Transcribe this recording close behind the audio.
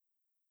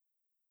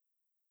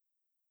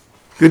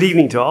Good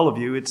evening to all of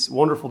you. It's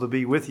wonderful to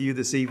be with you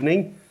this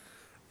evening,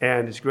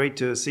 and it's great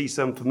to see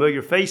some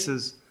familiar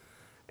faces,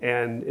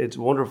 and it's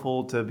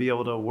wonderful to be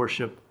able to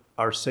worship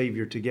our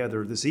Savior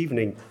together this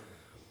evening.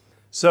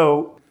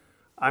 So,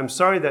 I'm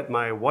sorry that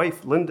my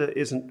wife, Linda,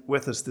 isn't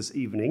with us this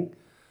evening.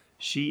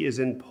 She is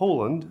in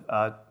Poland,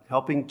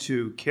 helping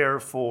to care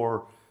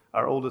for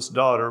our oldest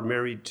daughter,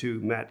 married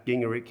to Matt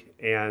Gingerich,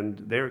 and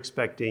they're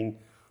expecting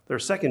their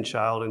second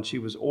child, and she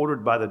was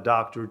ordered by the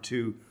doctor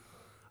to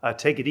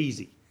take it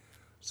easy.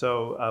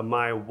 So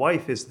my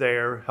wife is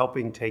there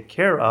helping take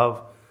care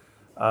of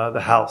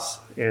the house.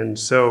 And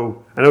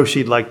so I know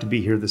she'd like to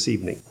be here this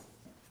evening.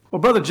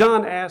 Well, Brother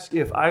John asked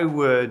if I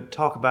would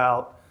talk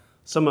about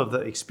some of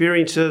the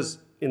experiences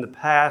in the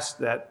past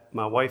that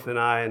my wife and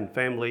I and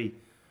family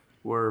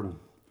were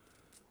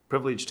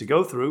privileged to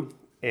go through,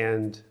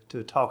 and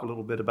to talk a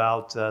little bit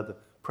about the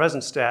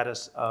present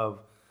status of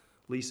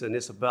Lisa and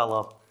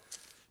Isabella.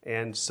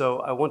 And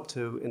so I want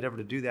to endeavor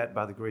to do that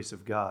by the grace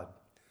of God.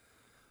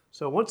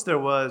 So once there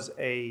was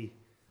a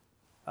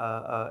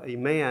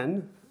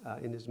man,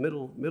 in his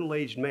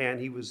middle-aged man.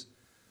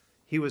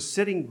 He was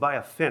sitting by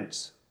a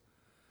fence,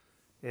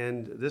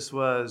 and this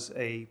was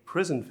a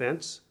prison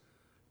fence,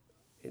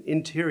 an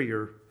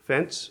interior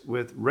fence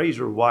with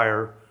razor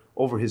wire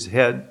over his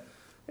head,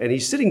 and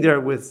he's sitting there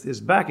with his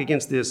back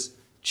against this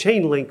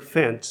chain link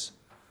fence,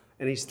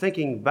 and he's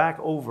thinking back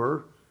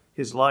over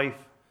his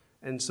life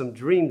and some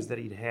dreams that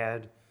he'd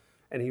had,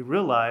 and he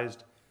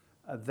realized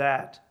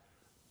that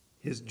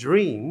his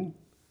dream,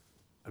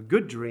 a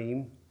good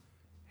dream,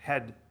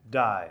 had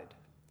died.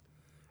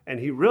 And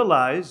he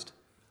realized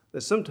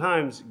that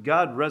sometimes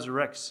God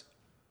resurrects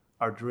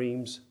our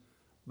dreams,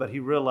 but he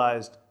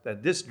realized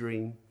that this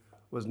dream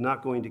was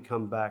not going to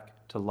come back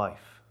to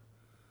life.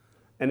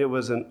 And it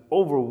was an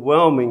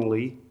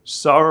overwhelmingly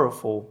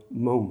sorrowful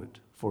moment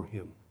for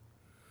him.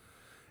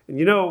 And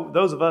you know,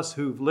 those of us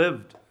who've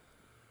lived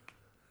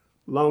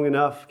long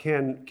enough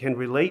can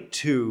relate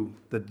to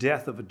the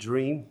death of a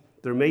dream.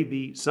 There may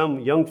be some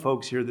young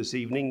folks here this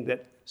evening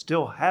that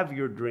still have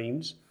your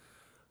dreams,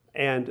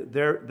 and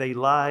they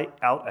lie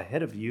out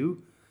ahead of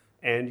you,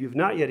 and you've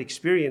not yet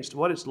experienced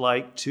what it's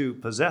like to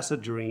possess a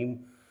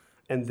dream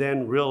and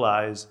then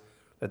realize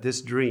that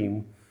this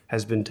dream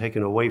has been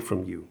taken away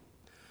from you.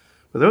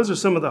 But those are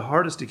some of the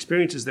hardest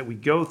experiences that we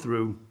go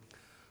through.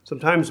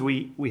 Sometimes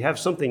we have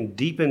something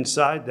deep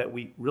inside that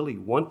we really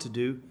want to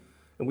do,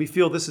 and we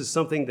feel this is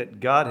something that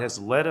God has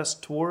led us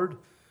toward,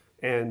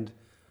 and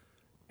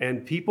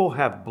people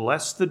have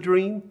blessed the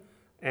dream,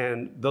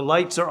 and the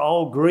lights are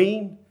all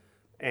green,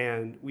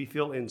 and we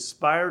feel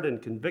inspired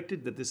and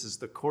convicted that this is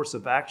the course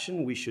of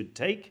action we should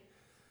take,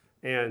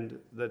 and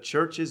the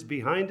church is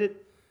behind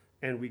it,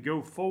 and we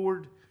go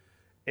forward,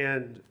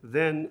 and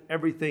then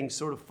everything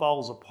sort of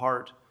falls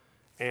apart,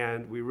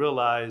 and we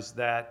realize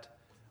that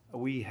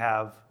we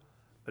have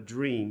a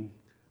dream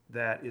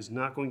that is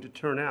not going to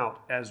turn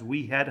out as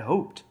we had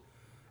hoped,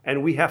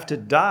 and we have to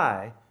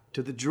die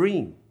to the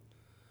dream.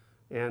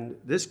 And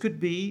this could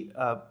be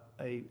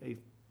a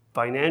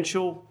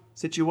financial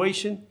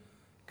situation,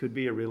 could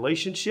be a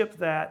relationship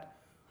that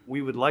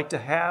we would like to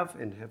have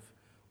and have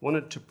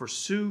wanted to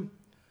pursue,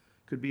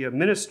 could be a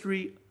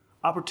ministry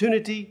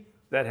opportunity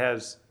that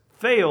has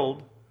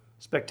failed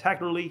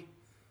spectacularly,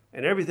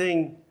 and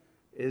everything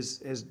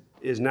is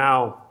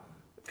now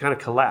kind of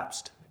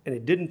collapsed, and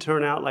it didn't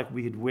turn out like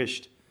we had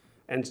wished.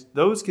 And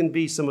those can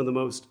be some of the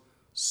most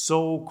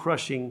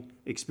soul-crushing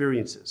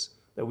experiences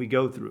that we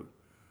go through.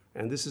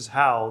 And this is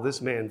how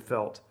this man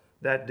felt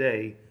that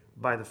day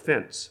by the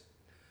fence.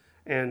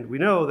 And we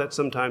know that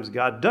sometimes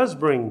God does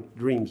bring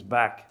dreams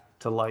back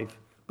to life,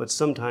 but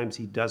sometimes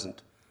he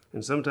doesn't.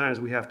 And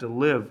sometimes we have to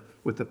live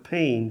with the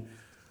pain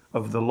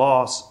of the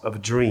loss of a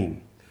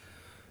dream.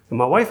 And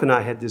my wife and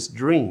I had this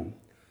dream.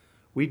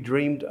 We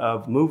dreamed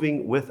of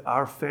moving with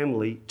our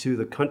family to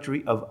the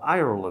country of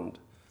Ireland.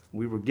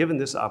 We were given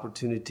this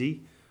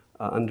opportunity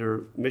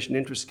under Mission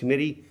Interest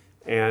Committee,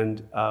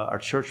 and our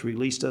church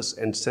released us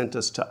and sent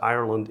us to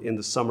Ireland in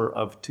the summer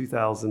of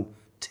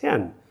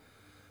 2010.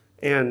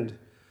 And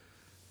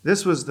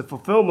this was the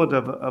fulfillment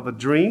of a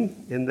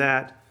dream, in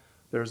that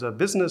there's a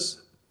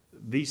business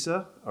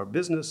visa, or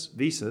business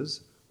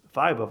visas,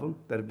 5 of them,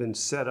 that have been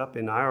set up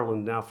in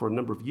Ireland now for a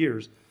number of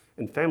years,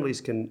 and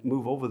families can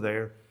move over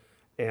there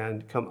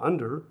and come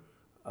under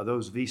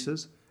those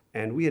visas.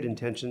 And we had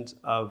intentions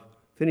of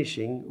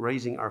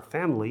raising our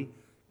family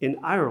in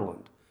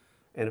Ireland.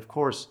 And of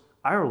course,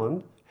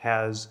 Ireland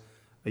has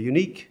a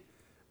unique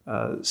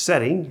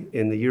setting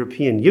in the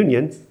European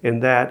Union,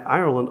 in that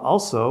Ireland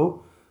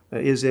also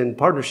is in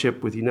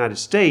partnership with the United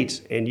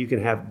States, and you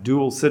can have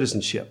dual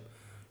citizenship.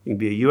 You can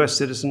be a U.S.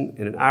 citizen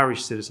and an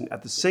Irish citizen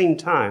at the same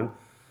time,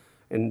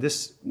 and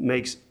this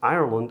makes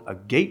Ireland a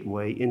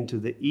gateway into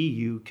the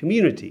EU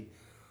community.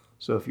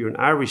 So if you're an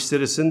Irish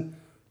citizen,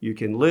 you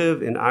can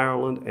live in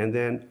Ireland, and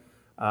then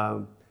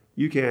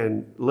you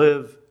can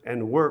live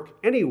and work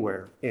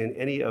anywhere in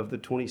any of the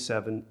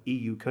 27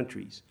 EU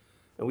countries.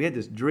 And we had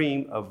this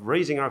dream of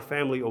raising our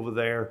family over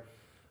there,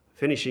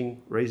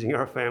 finishing raising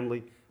our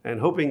family, and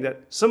hoping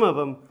that some of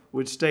them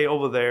would stay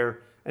over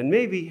there and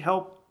maybe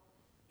help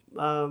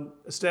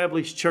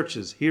establish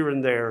churches here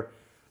and there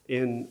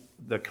in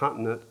the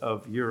continent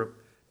of Europe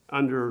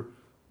under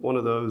one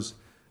of those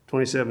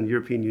 27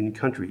 European Union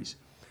countries.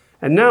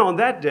 And now on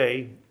that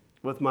day,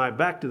 with my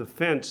back to the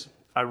fence,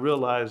 I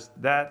realized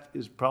that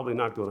is probably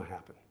not going to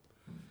happen.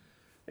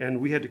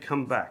 And we had to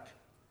come back.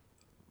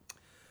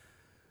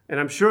 And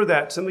I'm sure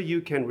that some of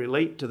you can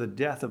relate to the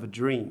death of a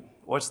dream.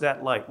 What's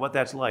that like? What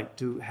that's like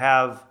to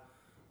have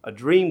a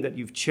dream that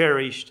you've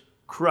cherished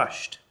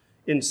crushed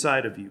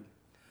inside of you.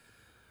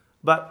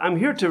 But I'm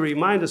here to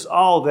remind us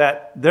all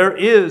that there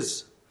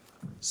is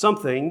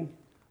something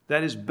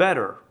that is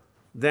better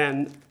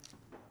than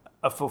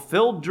a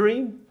fulfilled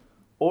dream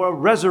or a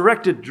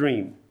resurrected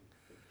dream.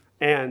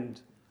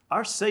 And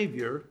our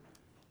Savior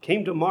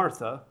came to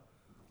Martha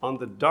on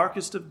the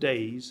darkest of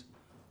days.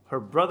 Her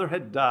brother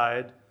had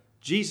died.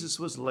 Jesus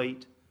was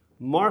late.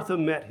 Martha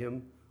met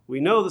him. We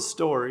know the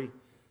story.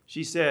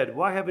 She said,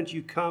 "Why haven't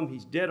you come?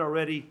 He's dead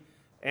already."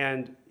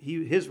 And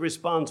his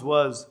response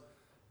was,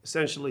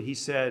 essentially, he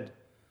said,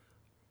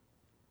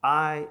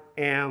 "I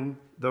am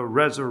the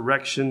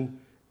resurrection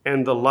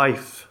and the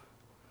life."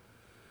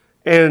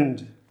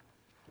 And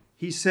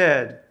he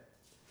said,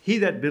 "He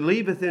that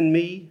believeth in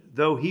me,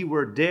 though he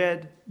were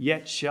dead,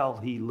 yet shall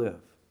he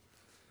live."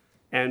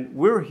 And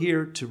we're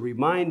here to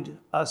remind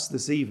us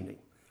this evening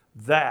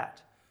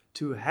that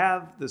to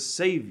have the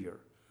Savior,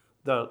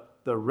 the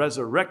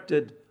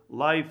resurrected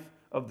life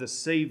of the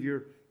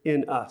Savior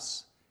in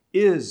us,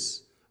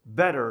 is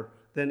better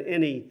than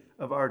any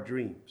of our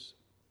dreams.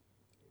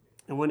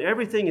 And when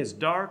everything is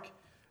dark,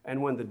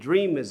 and when the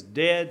dream is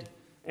dead,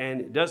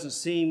 and it doesn't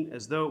seem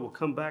as though it will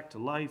come back to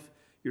life,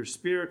 your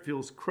spirit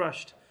feels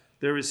crushed,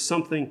 there is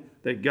something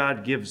that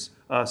God gives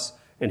us,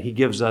 and he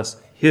gives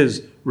us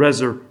his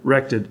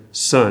resurrected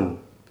Son.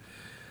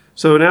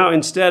 So now,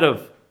 instead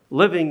of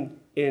living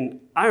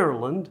in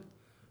Ireland,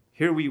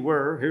 here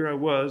I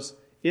was,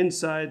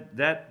 inside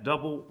that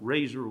double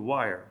razor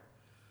wire.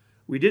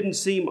 We didn't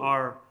seem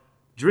our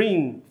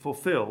dream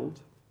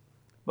fulfilled,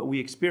 but we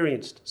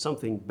experienced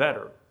something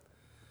better.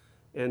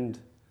 And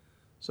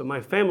so my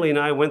family and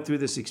I went through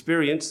this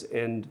experience,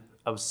 and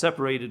I was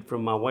separated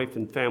from my wife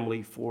and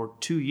family for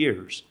 2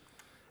 years.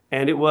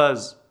 And it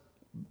was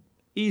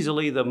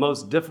easily the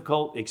most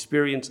difficult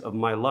experience of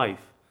my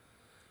life.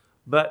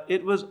 But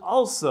it was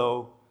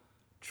also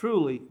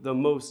truly the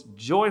most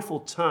joyful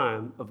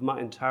time of my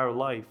entire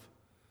life.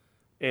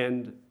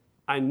 And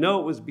I know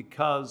it was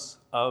because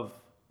of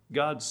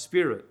God's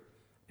Spirit.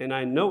 And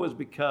I know it was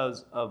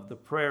because of the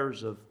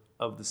prayers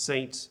of the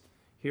saints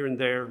here and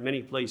there,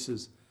 many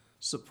places,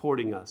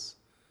 supporting us.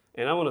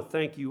 And I want to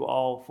thank you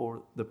all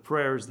for the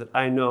prayers that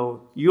I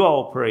know you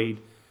all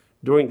prayed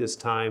during this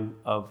time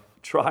of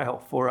trial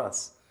for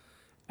us.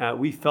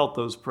 We felt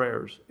those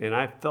prayers, and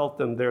I felt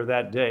them there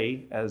that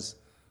day as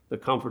the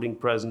comforting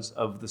presence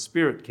of the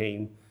Spirit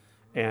came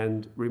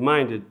and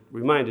reminded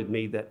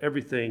me that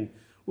everything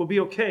will be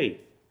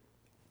okay.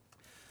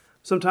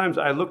 Sometimes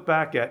I look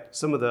back at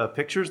some of the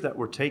pictures that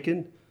were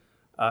taken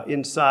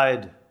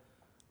inside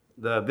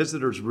the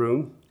visitor's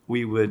room.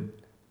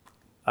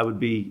 I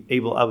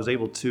was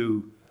able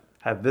to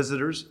have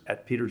visitors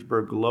at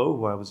Petersburg Glow,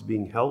 where I was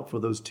being held for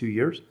those 2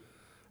 years.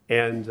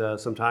 And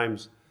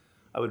sometimes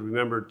I would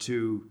remember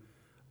to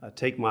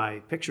take my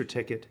picture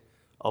ticket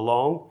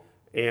along.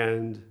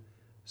 And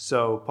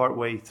so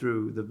partway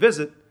through the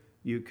visit,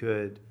 you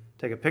could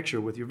take a picture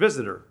with your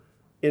visitor,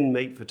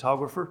 inmate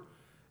photographer.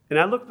 And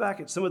I look back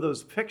at some of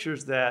those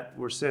pictures that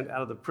were sent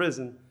out of the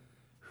prison.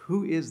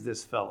 Who is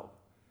this fellow?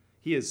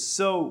 He is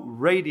so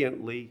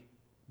radiantly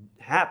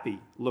happy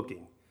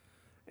looking.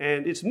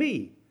 And it's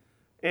me.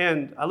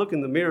 And I look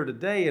in the mirror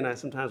today and I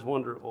sometimes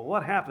wonder, well,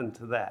 what happened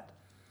to that?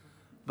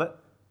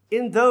 But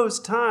in those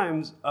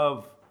times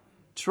of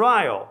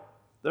trial,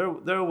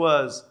 there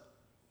was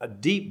a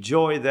deep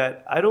joy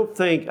that I don't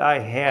think I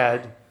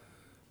had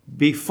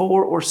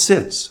before or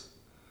since.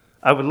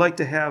 I would like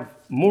to have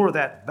more of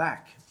that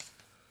back.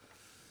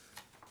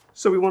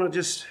 So we want to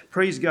just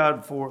praise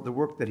God for the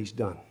work that he's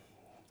done.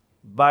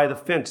 By the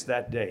fence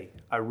that day,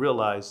 I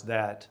realized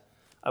that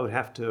I would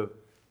have to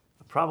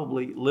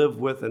probably live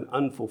with an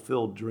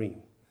unfulfilled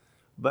dream.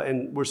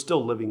 And we're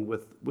still living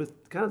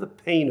with kind of the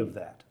pain of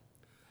that.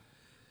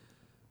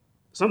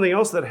 Something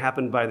else that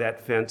happened by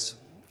that fence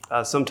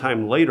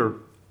sometime later.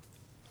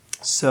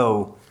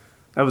 So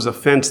that was a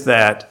fence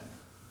that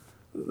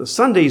the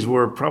Sundays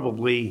were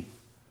probably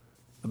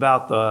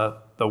about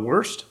the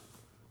worst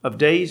of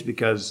days,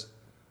 because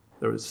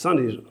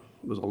Sundays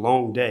was a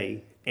long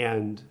day,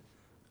 and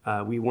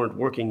we weren't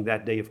working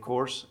that day, of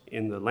course,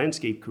 in the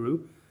landscape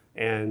crew.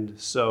 And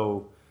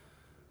so,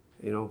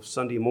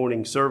 Sunday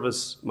morning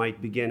service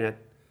might begin at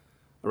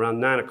around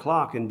 9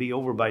 o'clock and be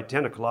over by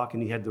 10 o'clock,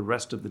 and you had the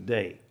rest of the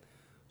day.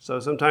 So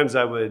sometimes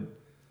I would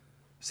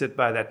sit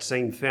by that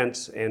same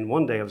fence, and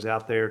one day I was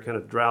out there kind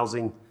of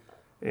drowsing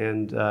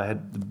and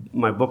had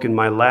my book in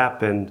my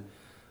lap, and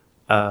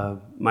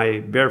my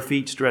bare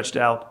feet stretched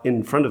out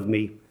in front of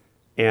me,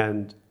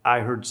 and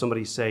I heard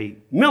somebody say,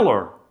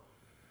 "Miller,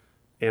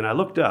 And I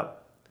looked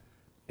up,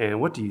 and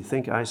what do you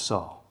think I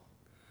saw?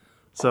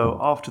 So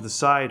off to the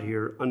side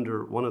here,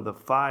 under one of the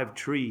 5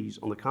 trees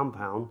on the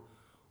compound,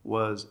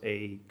 was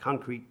a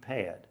concrete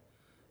pad.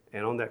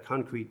 And on that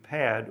concrete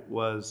pad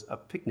was a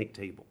picnic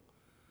table,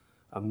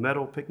 a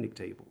metal picnic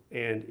table.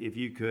 And if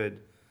you could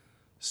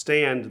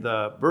stand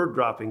the bird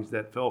droppings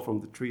that fell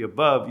from the tree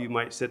above, you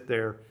might sit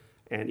there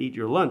and eat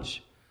your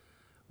lunch.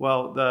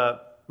 Well,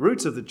 the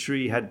roots of the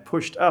tree had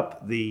pushed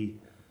up the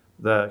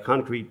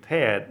concrete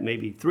pad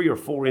maybe 3 or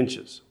 4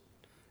 inches.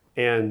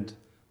 And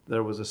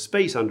there was a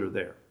space under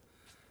there.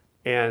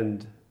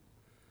 And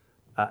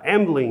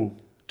ambling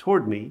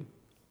toward me,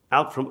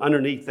 out from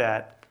underneath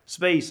that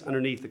space,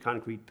 underneath the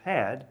concrete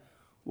pad,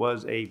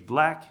 was a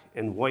black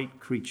and white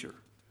creature.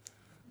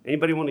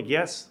 Anybody want to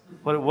guess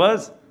what it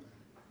was?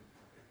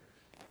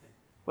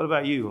 What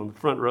about you on the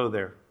front row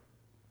there?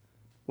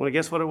 Want to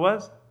guess what it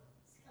was?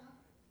 Skunk.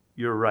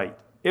 You're right.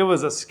 It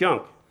was a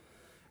skunk.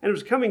 And it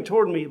was coming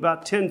toward me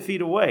about 10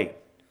 feet away,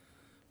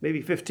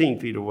 maybe 15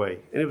 feet away.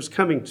 And it was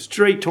coming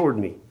straight toward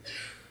me.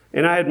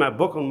 And I had my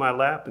book on my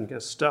lap and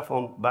got stuff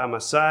on by my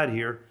side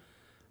here.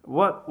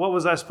 What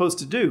was I supposed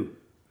to do?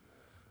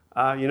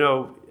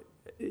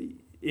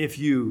 If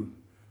you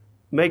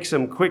make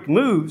some quick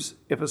moves,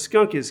 if a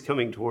skunk is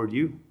coming toward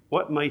you,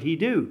 what might he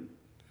do?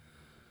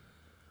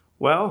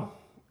 Well,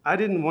 I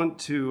didn't want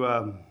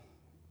to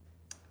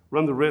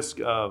run the risk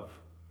of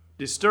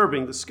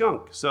disturbing the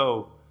skunk,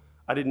 so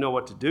I didn't know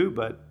what to do,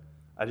 but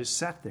I just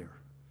sat there.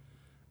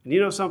 And you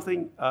know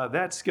something?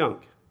 That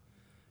skunk,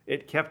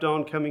 it kept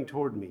on coming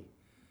toward me,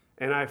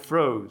 and I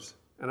froze,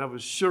 and I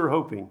was sure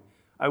hoping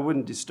I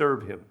wouldn't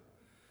disturb him.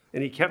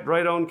 And he kept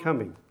right on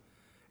coming,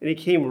 and he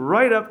came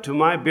right up to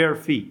my bare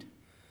feet,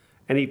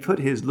 and he put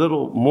his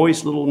little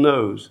moist little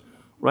nose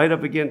right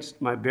up against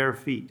my bare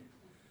feet,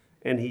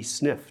 and he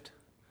sniffed,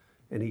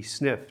 and he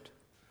sniffed,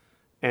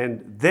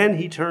 and then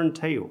he turned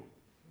tail.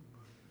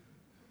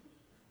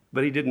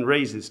 But he didn't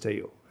raise his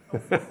tail.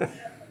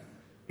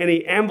 And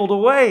he ambled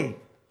away.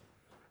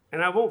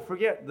 And I won't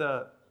forget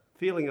the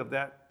feeling of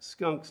that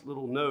skunk's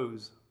little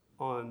nose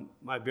on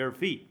my bare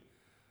feet.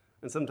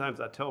 And sometimes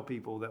I tell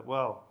people that,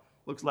 well,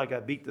 looks like I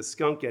beat the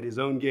skunk at his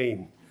own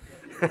game.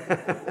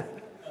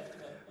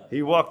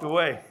 He walked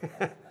away.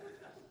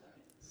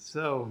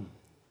 So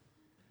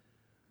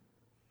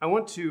I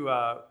want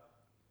to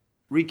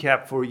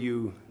recap for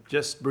you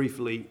just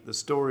briefly the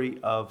story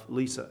of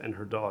Lisa and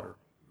her daughter.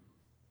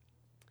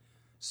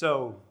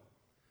 So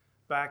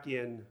back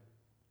in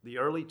the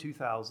early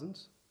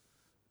 2000s,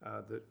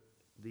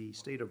 the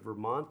state of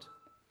Vermont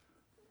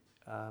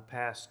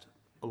passed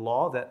a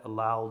law that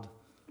allowed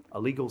a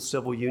legal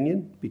civil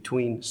union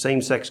between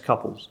same-sex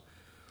couples.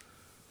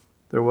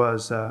 There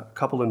was a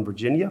couple in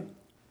Virginia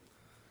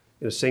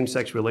in a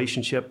same-sex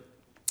relationship,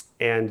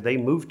 and they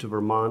moved to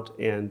Vermont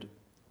and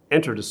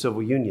entered a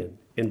civil union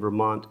in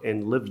Vermont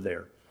and lived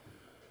there.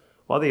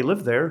 While they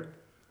lived there,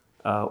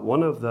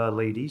 one of the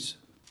ladies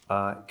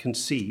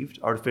conceived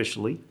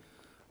artificially,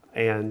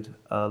 and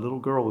a little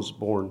girl was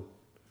born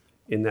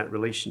in that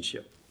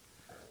relationship.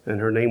 And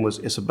her name was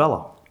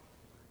Isabella.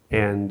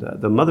 And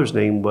the mother's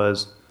name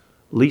was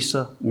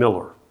Lisa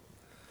Miller.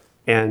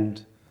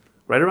 And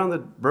right around the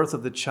birth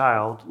of the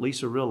child,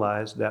 Lisa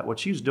realized that what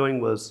she was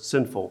doing was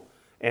sinful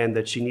and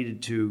that she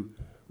needed to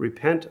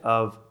repent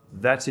of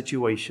that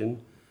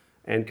situation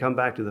and come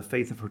back to the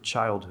faith of her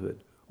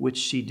childhood, which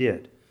she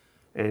did.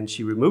 And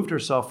she removed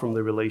herself from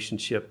the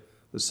relationship.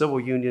 The civil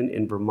union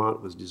in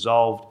Vermont was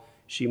dissolved.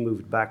 She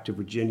moved back to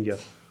Virginia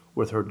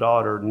with her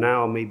daughter,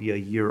 now maybe a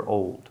year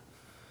old.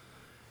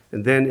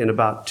 And then in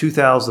about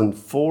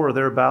 2004 or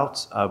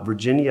thereabouts,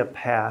 Virginia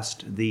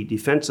passed the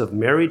Defense of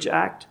Marriage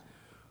Act,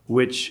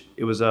 which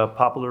it was a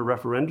popular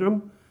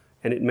referendum,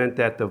 and it meant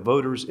that the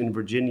voters in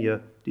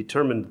Virginia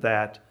determined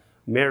that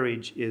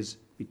marriage is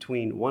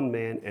between one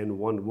man and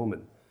one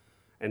woman.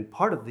 And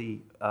part of the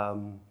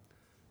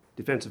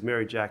Defense of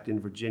Marriage Act in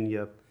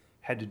Virginia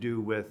had to do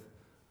with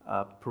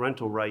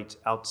parental rights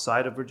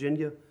outside of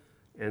Virginia.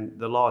 And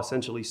the law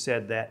essentially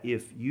said that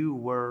if you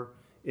were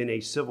in a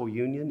civil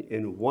union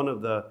in one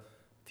of the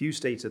few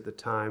states at the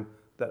time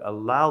that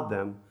allowed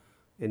them,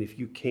 and if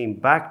you came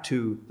back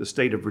to the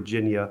state of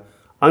Virginia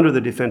under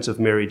the Defense of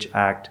Marriage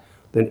Act,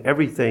 then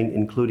everything,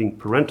 including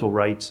parental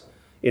rights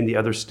in the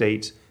other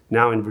states,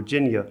 now in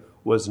Virginia,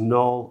 was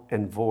null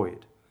and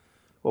void.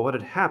 Well, what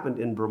had happened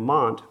in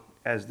Vermont,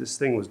 as this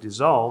thing was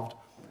dissolved,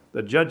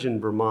 the judge in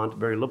Vermont,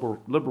 very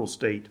liberal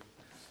state,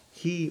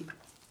 he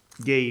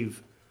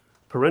gave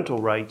parental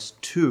rights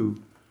to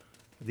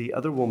the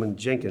other woman,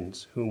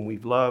 Jenkins, whom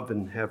we've loved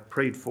and have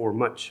prayed for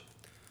much.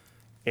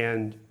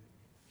 And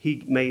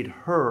he made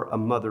her a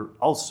mother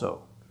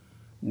also.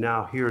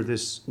 Now here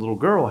this little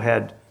girl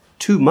had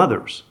 2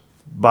 mothers,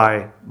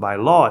 by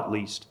law at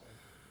least.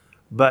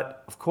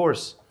 But of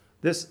course,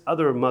 this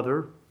other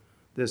mother,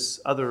 this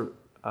other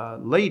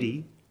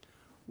lady,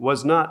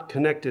 was not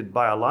connected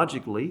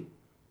biologically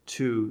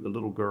to the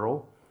little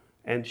girl,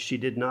 and she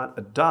did not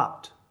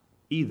adopt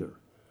either.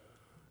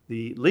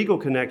 The legal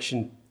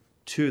connection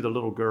to the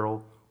little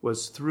girl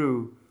was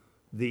through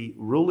the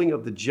ruling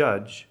of the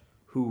judge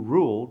who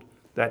ruled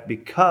that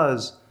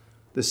because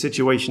the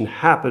situation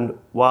happened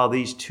while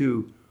these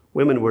two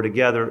women were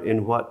together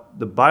in what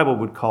the Bible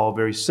would call a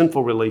very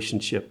sinful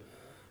relationship,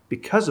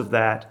 because of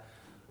that,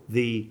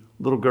 the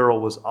little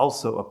girl was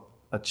also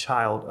a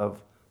child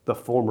of the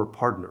former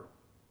partner.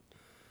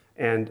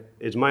 And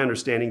it's my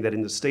understanding that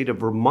in the state of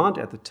Vermont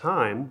at the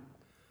time,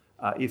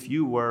 if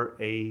you were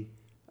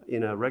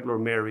in a regular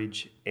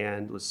marriage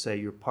and let's say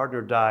your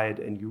partner died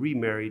and you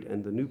remarried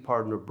and the new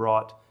partner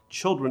brought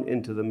children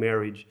into the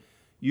marriage,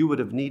 you would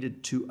have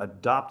needed to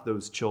adopt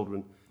those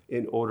children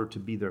in order to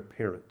be their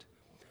parent.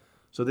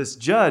 So this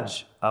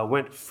judge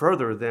went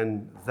further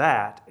than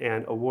that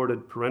and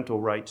awarded parental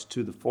rights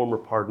to the former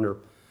partner,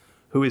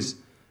 who is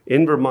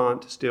in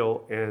Vermont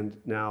still, and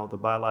now the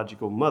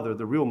biological mother,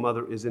 the real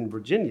mother, is in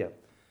Virginia.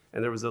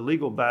 And there was a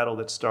legal battle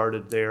that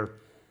started there.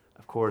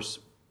 Of course,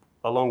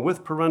 along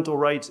with parental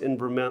rights in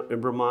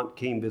Vermont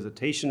came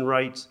visitation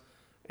rights,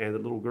 and the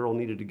little girl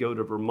needed to go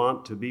to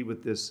Vermont to be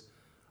with this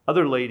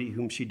other lady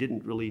whom she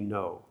didn't really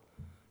know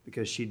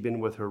because she'd been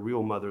with her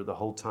real mother the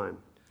whole time.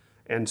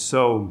 And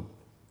so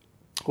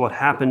what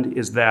happened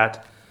is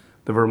that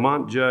the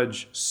Vermont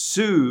judge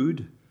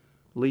sued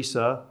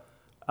Lisa,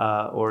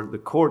 or the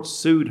court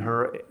sued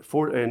her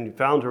and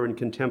found her in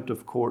contempt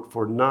of court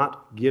for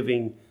not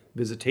giving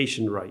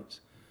visitation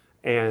rights.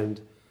 And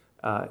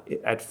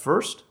at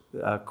first,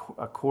 a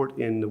court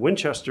in the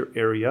Winchester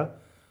area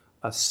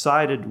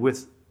sided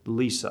with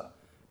Lisa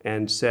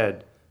and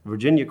said, the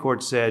Virginia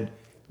court said,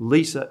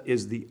 Lisa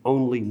is the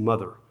only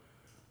mother.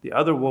 The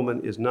other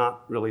woman is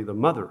not really the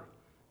mother.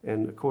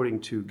 And according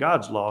to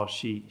God's law,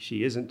 she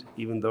isn't,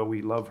 even though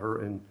we love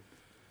her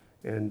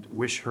and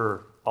wish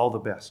her all the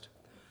best.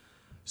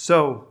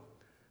 So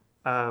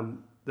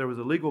there was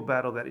a legal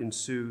battle that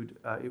ensued.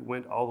 It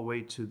went all the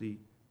way to the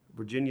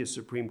Virginia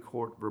Supreme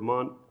Court,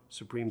 Vermont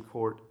Supreme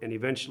Court, and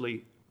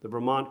eventually the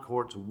Vermont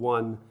courts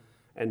won,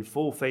 and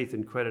full faith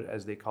and credit,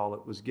 as they call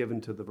it, was given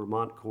to the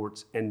Vermont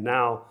courts. And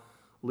now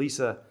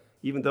Lisa,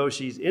 even though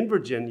she's in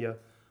Virginia,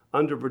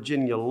 under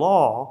Virginia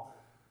law,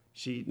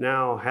 she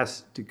now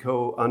has to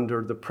go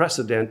under the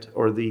precedent,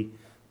 or the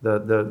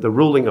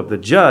ruling of the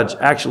judge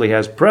actually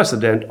has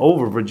precedent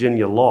over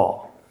Virginia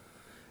law.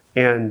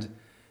 And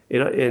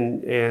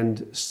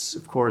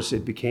of course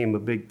it became a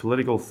big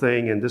political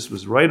thing, and this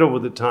was right over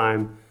the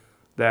time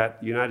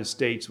that the United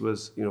States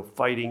was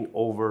fighting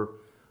over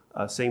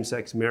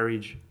same-sex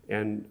marriage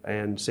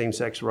and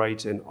same-sex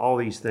rights and all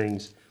these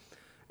things.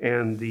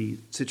 And the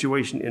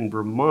situation in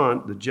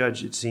Vermont, the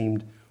judge, it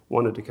seemed,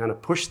 wanted to kind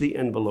of push the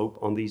envelope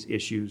on these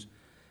issues,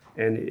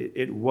 and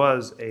it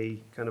was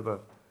a kind of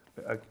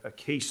a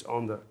case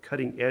on the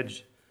cutting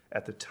edge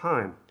at the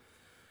time.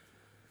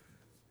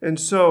 And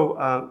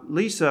so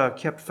Lisa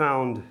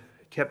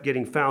kept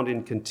getting found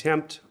in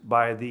contempt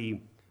by the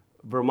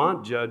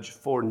Vermont judge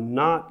for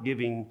not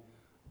giving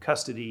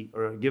custody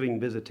or giving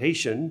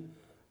visitation,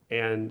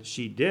 and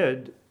she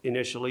did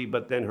initially,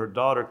 but then her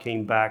daughter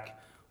came back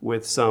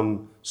with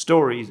some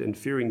stories, and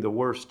fearing the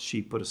worst,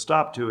 she put a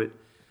stop to it.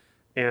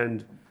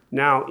 And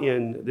now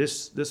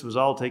this was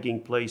all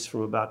taking place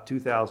from about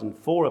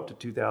 2004 up to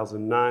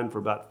 2009 for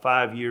about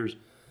 5 years.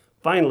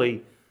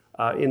 Finally,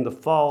 in the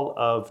fall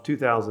of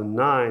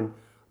 2009,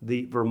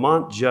 the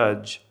Vermont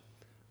judge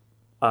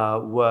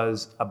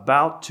was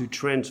about to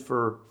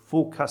transfer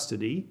full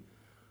custody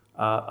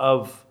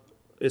of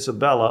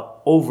Isabella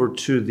over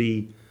to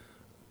the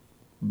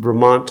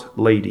Vermont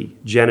lady,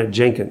 Janet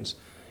Jenkins.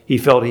 He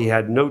felt he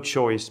had no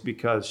choice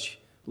because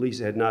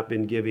Lisa had not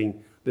been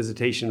giving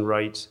visitation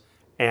rights,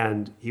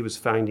 and he was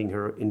finding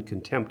her in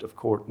contempt of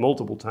court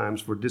multiple times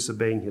for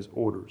disobeying his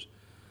orders.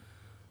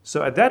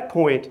 So at that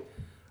point,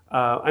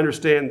 I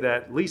understand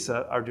that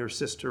Lisa, our dear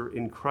sister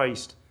in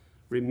Christ,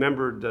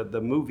 remembered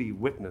the movie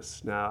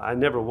Witness. Now, I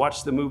never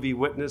watched the movie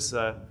Witness.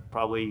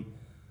 Probably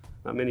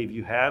not many of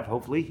you have,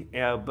 hopefully.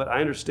 But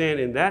I understand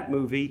in that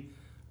movie,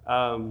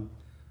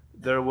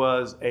 there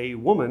was a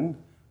woman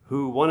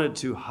who wanted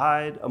to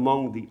hide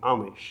among the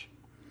Amish.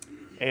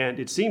 And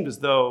it seemed as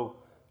though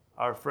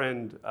our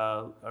friend,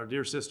 our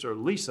dear sister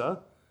Lisa,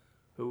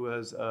 who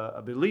was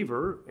a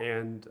believer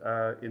and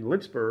in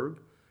Lynchburg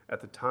at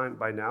the time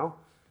by now,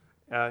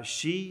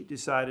 she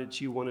decided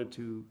she wanted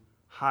to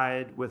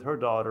hide with her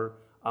daughter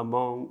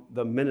among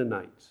the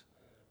Mennonites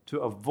to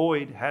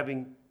avoid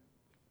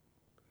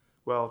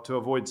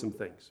some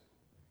things.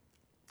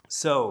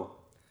 So,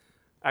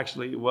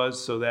 actually it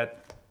was so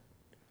that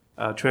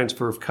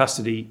transfer of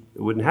custody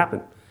wouldn't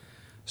happen.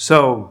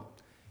 So,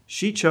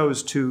 she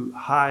chose to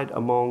hide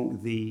among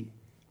the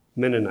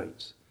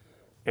Mennonites.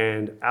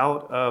 And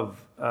out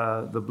of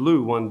the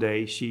blue one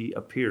day, she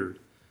appeared.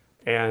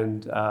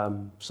 And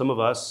some of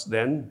us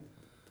then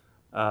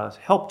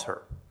helped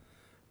her.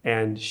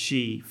 And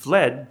she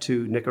fled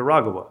to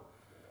Nicaragua.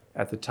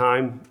 At the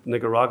time,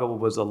 Nicaragua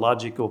was a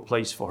logical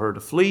place for her to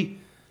flee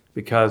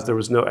because there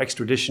was no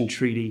extradition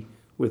treaty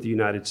with the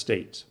United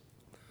States.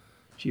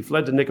 She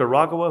fled to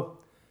Nicaragua,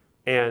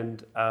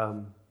 and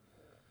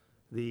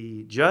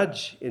the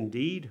judge,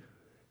 indeed,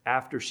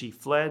 after she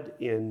fled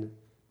in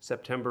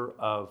September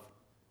of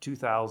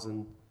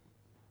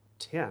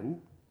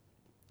 2010.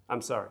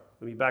 I'm sorry,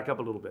 let me back up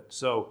a little bit.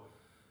 So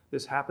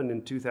this happened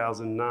in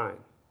 2009.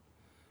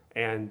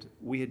 And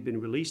we had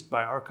been released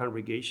by our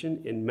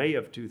congregation in May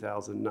of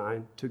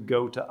 2009 to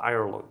go to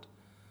Ireland.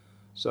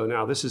 So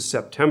now this is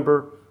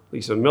September.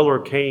 Lisa Miller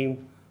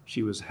came.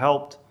 She was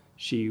helped.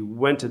 She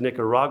went to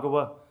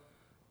Nicaragua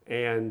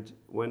and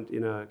went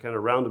in a kind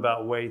of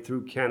roundabout way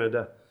through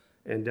Canada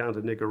and down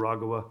to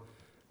Nicaragua.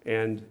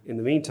 And in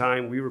the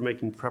meantime, we were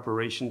making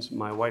preparations,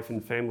 my wife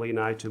and family and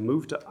I, to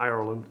move to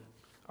Ireland,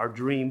 our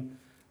dream.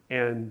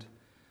 And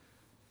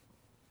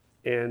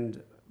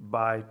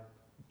by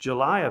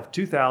July of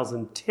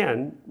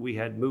 2010, we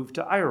had moved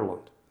to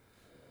Ireland.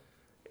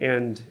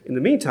 And in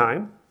the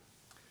meantime,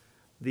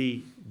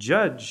 the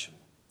judge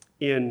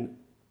in,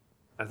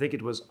 I think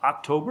it was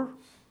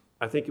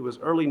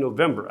early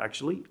November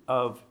actually,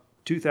 of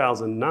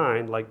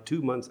 2009, like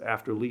 2 months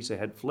after Lisa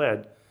had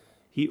fled,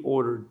 he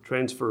ordered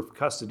transfer of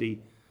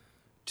custody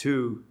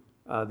to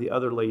the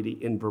other lady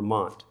in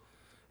Vermont.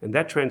 And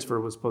that transfer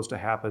was supposed to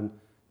happen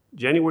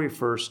January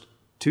 1st,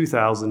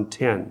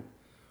 2010.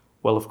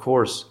 Well, of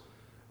course,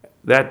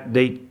 that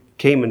date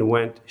came and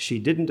went. She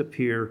didn't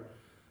appear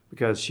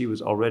because she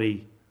was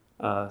already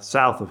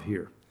south of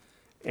here.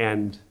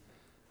 And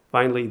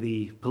finally,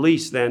 the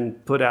police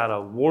then put out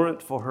a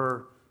warrant for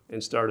her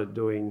and started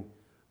doing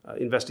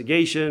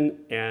investigation.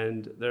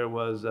 And there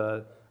was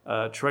a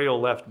trail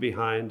left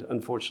behind,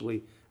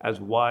 unfortunately, as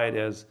wide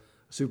as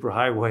a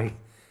superhighway.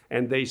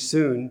 And they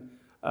soon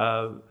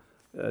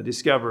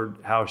discovered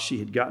how she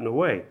had gotten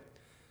away.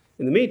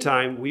 In the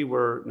meantime, we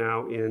were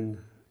now in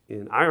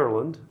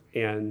Ireland,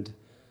 and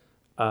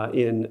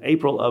in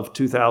April of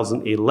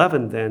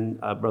 2011, then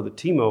Brother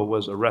Timo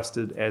was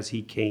arrested as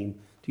he came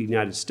to the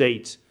United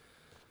States.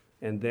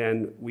 And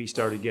then we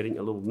started getting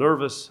a little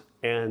nervous,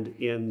 and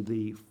in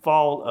the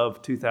fall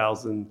of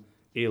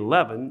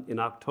 2011, in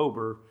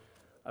October,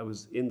 I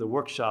was in the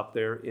workshop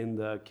there in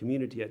the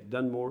community at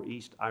Dunmore,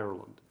 East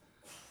Ireland.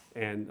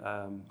 And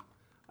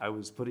I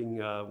was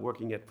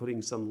working at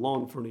putting some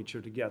lawn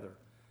furniture together.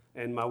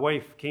 And my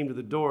wife came to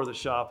the door of the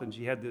shop, and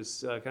she had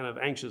this kind of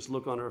anxious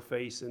look on her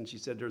face, and she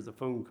said, "There's a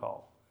phone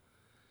call."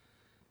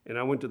 And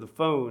I went to the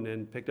phone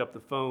and picked up the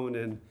phone,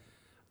 and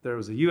there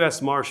was a U.S.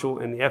 Marshal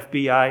and the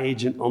FBI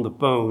agent on the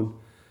phone,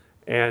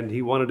 and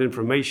he wanted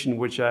information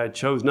which I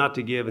chose not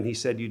to give, and he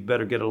said, "You'd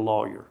better get a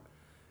lawyer."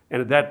 And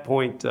at that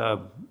point,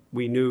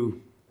 we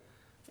knew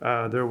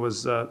there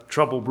was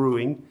trouble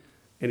brewing,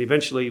 and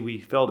eventually we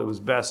felt it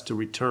was best to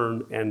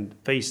return and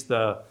face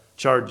the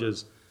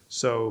charges.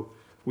 So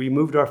we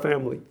moved our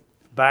family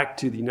back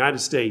to the United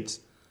States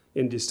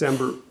in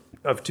December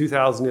of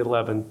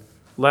 2011,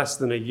 less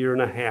than a year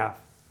and a half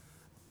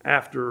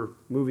after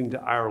moving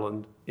to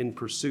Ireland in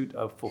pursuit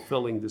of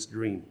fulfilling this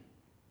dream.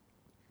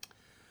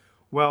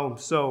 Well,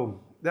 so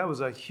that was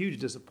a huge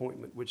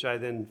disappointment, which I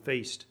then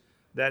faced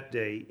that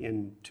day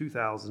in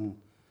 2000, I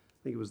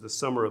think it was the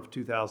summer of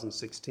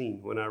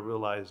 2016, when I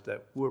realized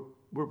that we're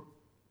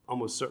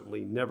almost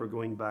certainly never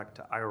going back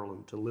to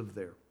Ireland to live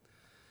there.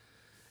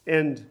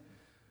 And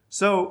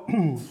so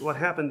what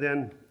happened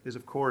then is,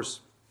 of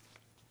course,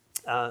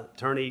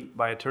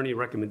 by attorney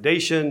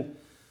recommendation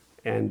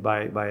and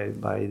by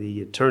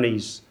the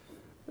attorney's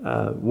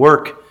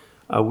work,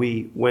 I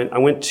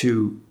went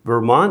to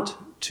Vermont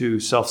to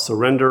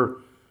self-surrender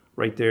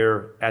right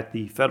there at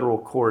the federal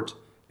court,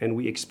 and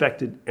we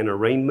expected an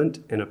arraignment,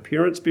 an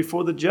appearance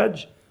before the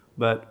judge,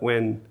 but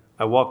when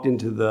I walked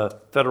into the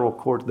federal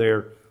court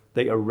there,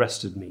 they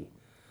arrested me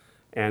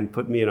and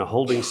put me in a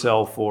holding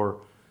cell for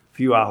a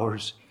few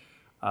hours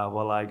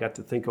while I got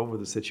to think over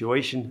the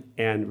situation,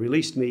 and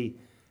released me.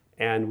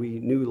 And we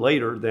knew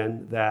later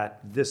then that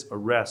this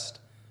arrest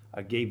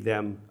gave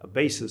them a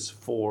basis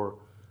for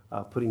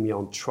putting me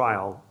on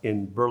trial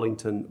in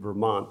Burlington,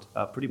 Vermont,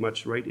 pretty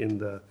much right in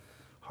the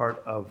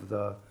heart of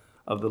the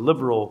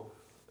liberal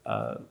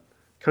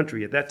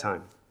country at that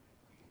time.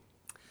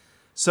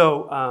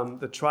 So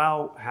the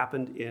trial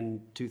happened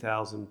in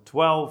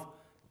 2012,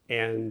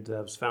 and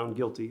was found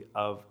guilty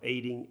of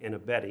aiding and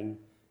abetting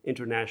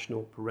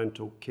international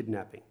parental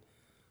kidnapping.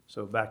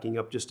 So backing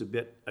up just a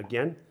bit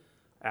again,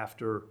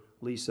 after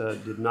Lisa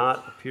did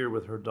not appear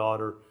with her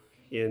daughter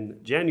in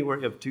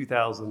January of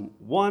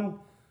 2001,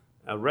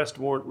 a arrest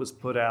warrant was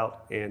put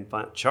out and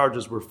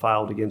charges were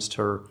filed against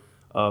her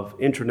of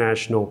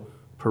international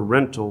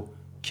parental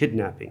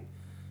kidnapping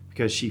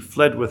because she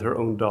fled with her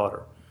own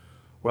daughter.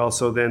 Well,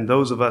 so then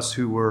those of us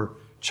who were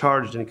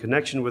charged in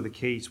connection with the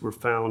case were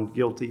found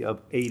guilty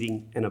of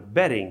aiding and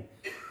abetting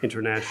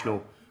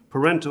international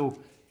parental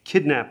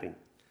kidnapping.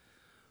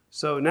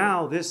 So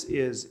now this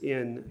is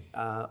in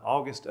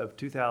August of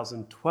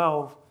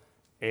 2012,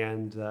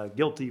 and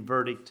guilty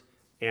verdict,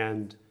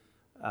 and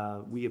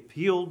we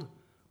appealed.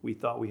 We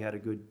thought we had a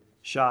good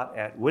shot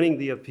at winning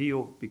the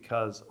appeal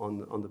because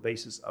on the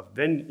basis of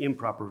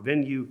improper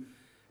venue,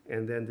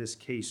 and then this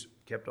case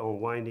kept on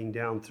winding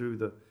down through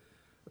the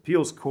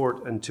appeals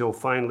court until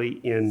finally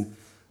in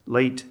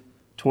late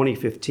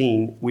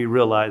 2015 we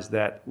realized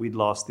that we'd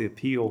lost the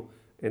appeal,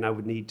 and I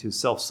would need to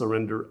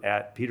self-surrender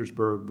at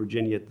Petersburg,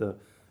 Virginia,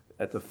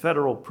 at the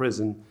federal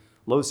prison,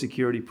 low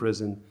security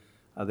prison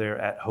there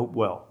at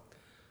Hopewell,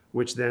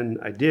 which then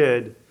I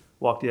did,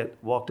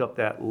 walked up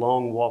that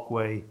long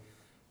walkway.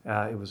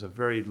 It was a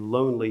very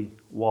lonely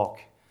walk,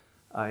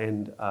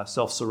 and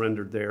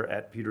self-surrendered there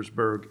at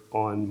Petersburg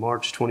on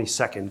March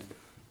 22nd,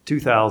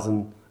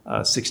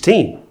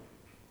 2016,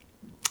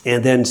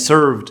 and then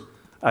served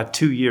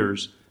 2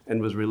 years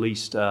and was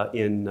released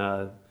in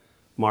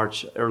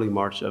early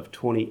March of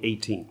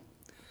 2018.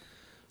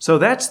 So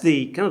that's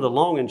the kind of the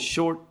long and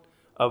short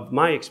of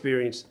my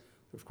experience.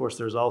 Of course,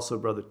 there's also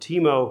Brother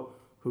Timo,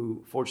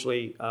 who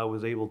fortunately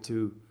was able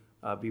to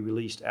be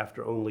released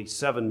after only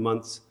 7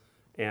 months,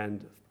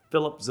 and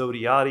Philip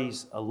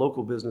Zodiates, a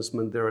local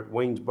businessman there at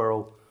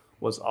Waynesboro,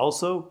 was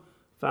also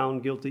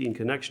found guilty in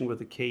connection with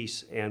the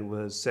case and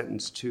was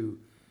sentenced to,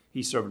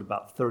 he served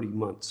about 30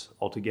 months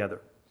altogether.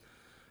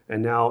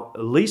 And now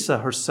Lisa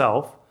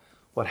herself,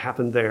 what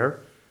happened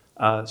there,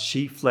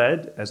 she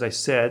fled, as I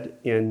said,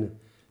 in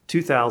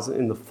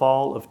the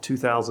fall of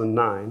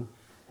 2009,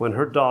 when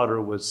her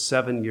daughter was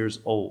 7 years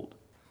old.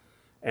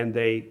 And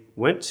they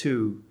went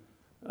to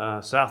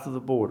south of the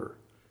border,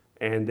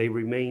 and they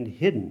remained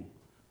hidden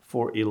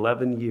for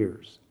 11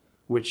 years,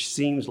 which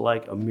seems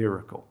like a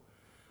miracle.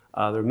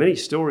 There are many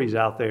stories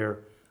out there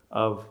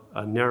of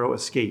narrow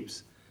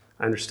escapes.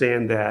 I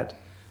understand that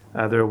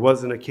there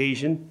was an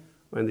occasion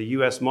when the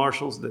U.S.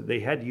 Marshals, that they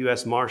had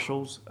U.S.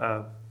 Marshals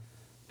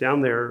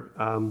down there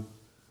on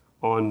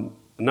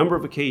a number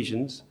of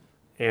occasions,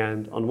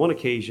 and on one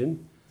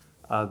occasion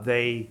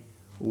they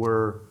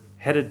were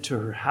headed to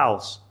her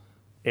house,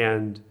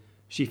 and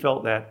she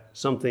felt that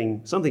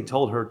something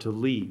told her to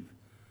leave.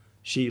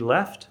 She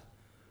left,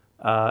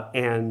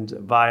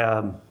 and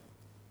by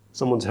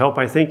someone's help,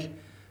 I think,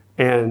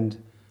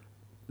 and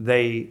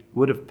they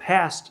would have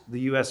passed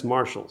the U.S.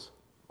 Marshals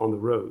on the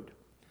road.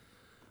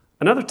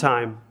 Another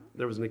time,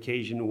 there was an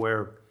occasion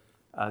where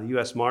the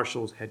U.S.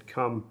 Marshals had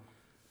come,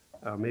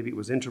 maybe it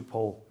was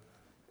Interpol,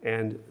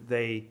 and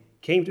they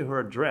came to her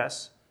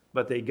address,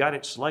 but they got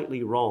it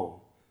slightly wrong.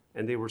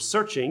 And they were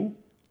searching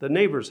the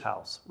neighbor's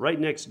house right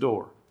next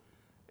door.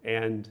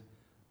 And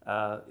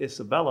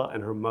Isabella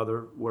and her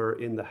mother were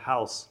in the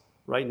house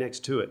right next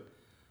to it.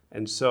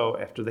 And so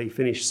after they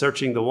finished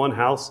searching the one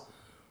house,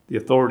 the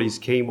authorities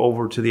came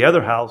over to the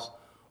other house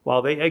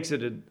while they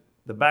exited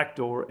the back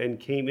door and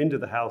came into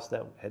the house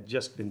that had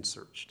just been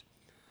searched.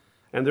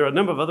 And there are a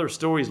number of other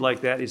stories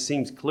like that. It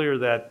seems clear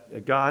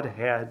that God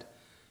had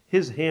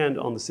his hand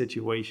on the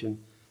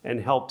situation and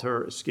helped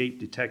her escape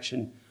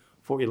detection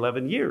for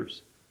 11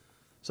 years.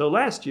 So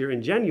last year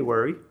in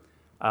January,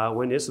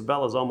 when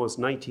Isabella's almost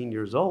 19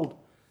 years old,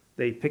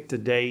 they picked a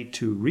day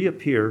to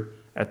reappear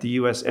at the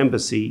U.S.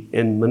 Embassy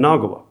in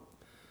Managua,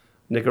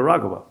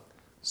 Nicaragua.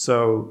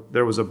 So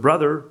there was a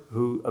brother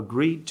who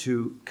agreed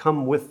to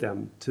come with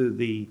them to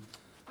the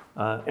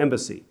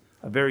embassy,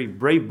 a very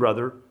brave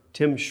brother,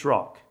 Tim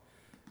Schrock.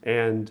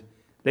 And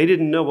they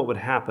didn't know what would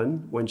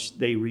happen when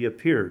they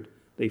reappeared.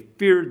 They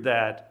feared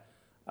that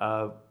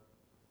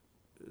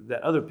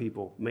other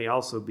people may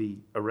also be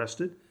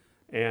arrested,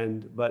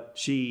 but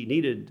she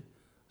needed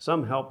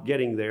some help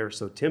getting there.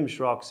 So Tim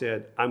Schrock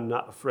said, "I'm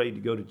not afraid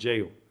to go to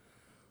jail."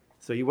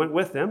 So he went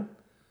with them,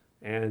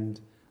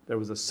 and there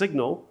was a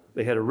signal.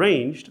 They had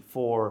arranged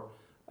for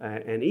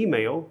an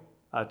email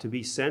to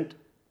be sent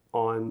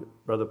on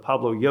Brother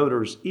Pablo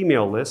Yoder's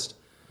email list.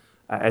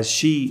 As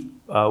she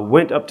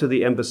went up to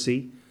the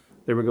embassy,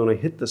 they were going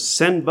to hit the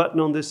send button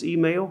on this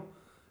email,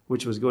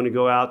 which was going to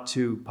go out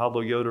to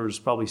Pablo Yoder's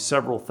probably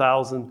several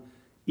thousand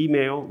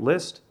email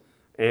list.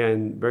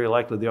 And very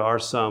likely there are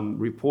some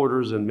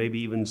reporters and maybe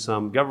even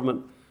some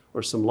government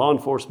or some law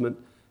enforcement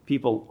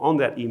people on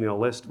that email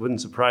list. Wouldn't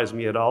surprise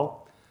me at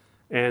all.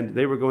 And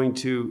they were going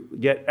to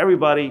get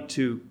everybody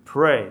to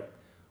pray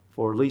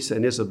for Lisa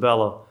and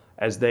Isabella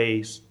as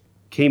they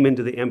came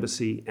into the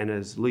embassy and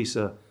as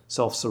Lisa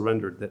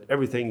self-surrendered, that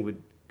everything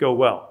would go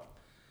well.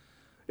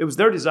 It was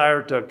their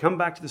desire to come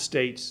back to the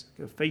States,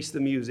 face the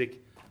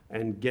music,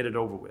 and get it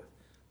over with.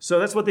 So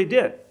that's what they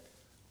did.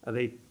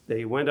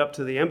 They went up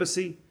to the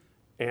embassy,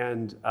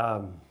 and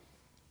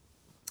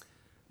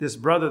this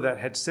brother that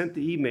had sent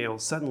the email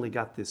suddenly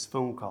got this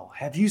phone call.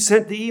 "Have you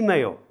sent the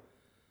email?"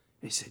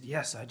 He said,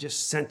 "Yes, I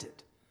just sent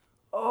it."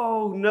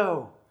 "Oh,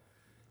 no."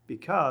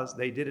 Because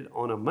they did it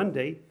on a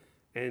Monday,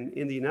 and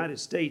in the United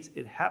States,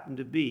 it happened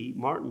to be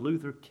Martin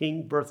Luther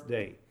King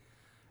birthday.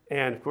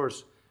 And of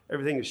course,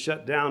 everything is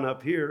shut down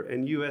up here,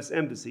 and U.S.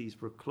 embassies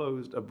were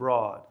closed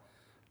abroad.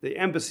 The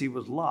embassy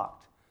was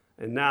locked,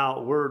 and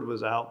now word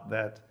was out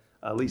that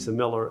Lisa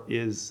Miller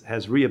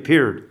has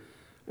reappeared.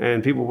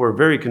 And people were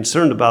very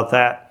concerned about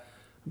that,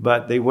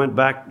 but they went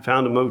back,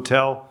 found a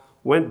motel,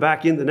 went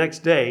back in the next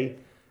day,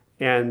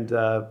 and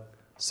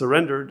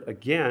surrendered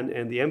again,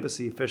 and the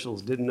embassy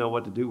officials didn't know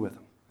what to do with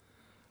them.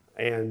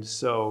 And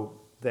so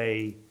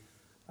they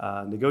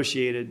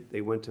negotiated.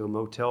 They went to a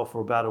motel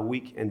for about a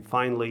week, and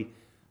finally,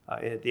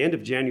 at the end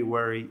of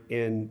January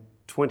in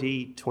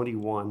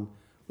 2021,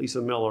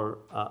 Lisa Miller,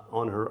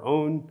 on her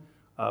own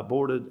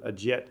boarded a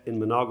jet in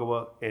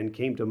Managua and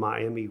came to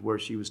Miami, where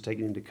she was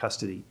taken into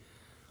custody.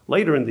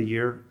 Later in the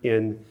year,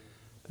 in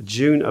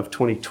June of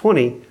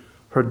 2020,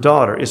 her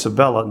daughter,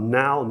 Isabella,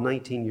 now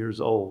 19 years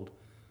old,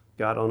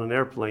 got on an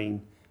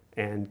airplane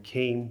and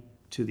came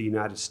to the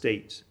United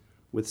States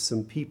with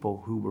some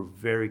people who were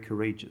very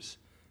courageous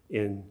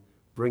in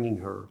bringing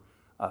her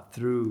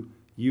through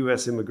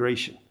U.S.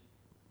 immigration.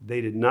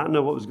 They did not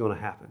know what was going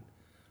to happen,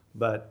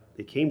 but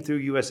they came through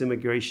U.S.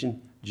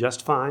 immigration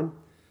just fine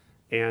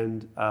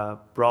and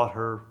brought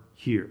her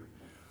here.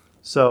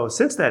 So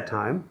since that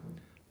time,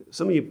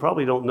 some of you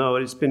probably don't know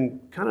it, it's been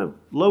kind of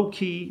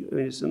low-key. I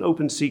mean, it's an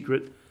open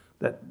secret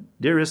that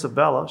dear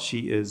Isabella,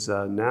 she is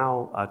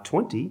now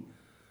 20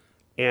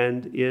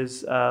 and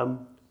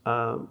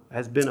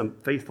has been a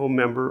faithful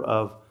member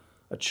of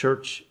a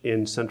church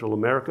in Central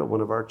America,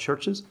 one of our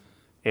churches,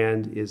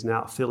 and is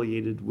now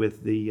affiliated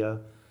with the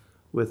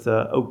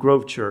Oak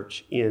Grove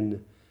Church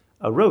in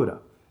Rhoda,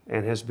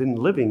 and has been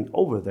living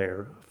over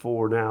there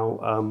for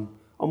now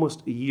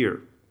almost a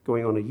year,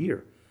 going on a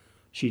year.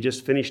 She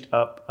just finished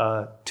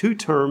up 2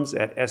 terms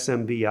at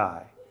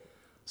SMBI.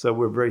 So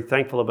we're very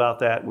thankful about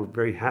that. We're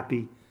very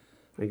happy.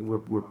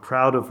 We're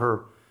proud of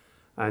her,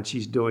 and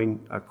she's doing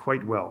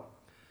quite well.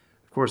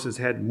 Of course, has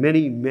had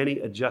many, many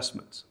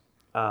adjustments,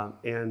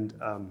 and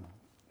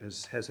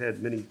has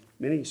had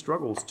many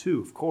struggles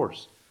too, of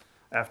course,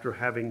 after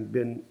having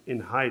been in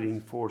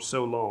hiding for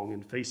so long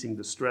and facing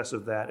the stress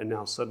of that, and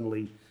now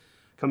suddenly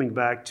coming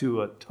back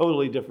to a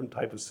totally different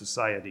type of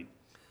society.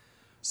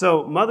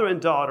 So mother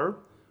and daughter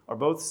are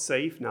both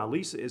safe. Now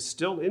Lisa is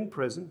still in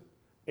prison,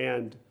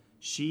 and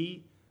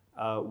she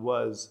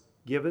was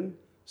given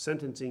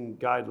sentencing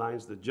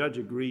guidelines. The judge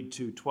agreed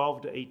to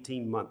 12 to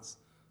 18 months.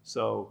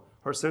 So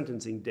her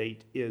sentencing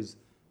date is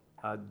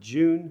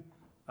June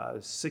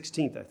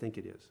 16th, I think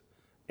it is.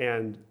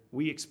 And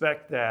we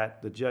expect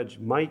that the judge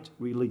might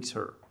release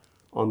her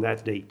on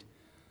that date.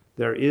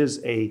 There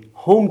is a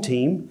home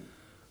team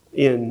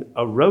in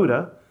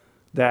Rhoda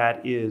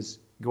that is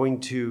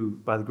going to,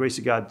 by the grace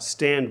of God,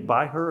 stand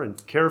by her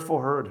and care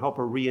for her and help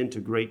her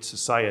reintegrate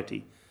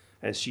society,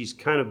 as she's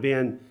kind of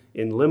been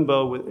in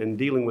limbo and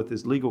dealing with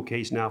this legal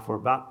case now for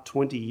about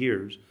 20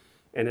 years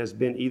and has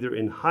been either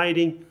in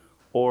hiding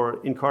or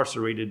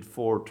incarcerated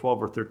for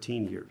 12 or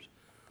 13 years.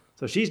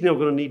 So she's now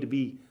going to need to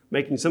be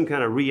making some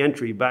kind of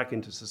reentry back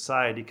into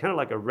society, kind of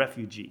like a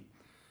refugee.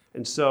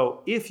 And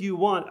so if you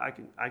want,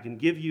 I can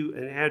give you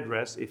an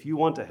address if you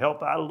want to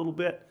help out a little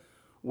bit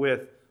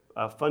with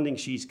funding.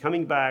 She's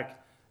coming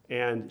back,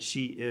 and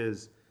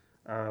she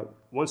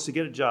wants to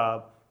get a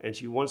job, and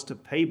she wants to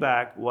pay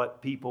back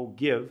what people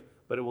give,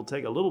 but it will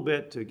take a little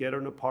bit to get her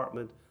an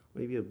apartment,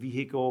 maybe a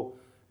vehicle,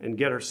 and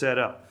get her set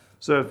up.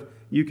 So if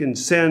you can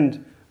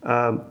send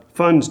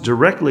funds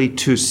directly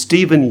to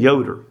Stephen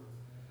Yoder.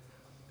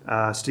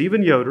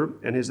 Stephen Yoder,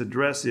 and his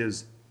address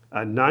is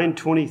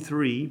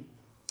 923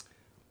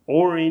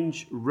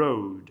 Orange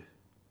Road,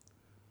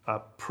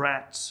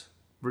 Pratts,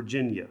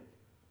 Virginia,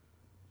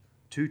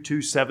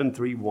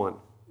 22731.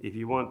 If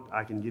you want,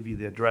 I can give you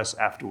the address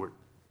afterward.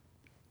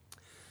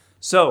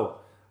 So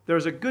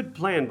there's a good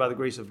plan, by the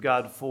grace of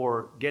God,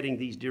 for getting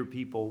these dear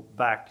people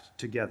back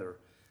together.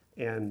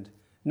 And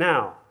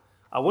now,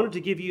 I wanted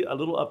to give you a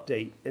little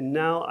update, and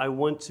now I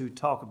want to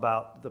talk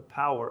about the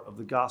power of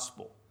the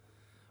gospel.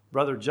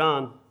 Brother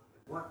John.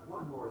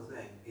 One more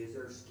thing. Is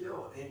there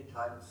still any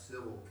type of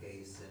civil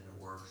case in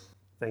the works?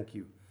 Thank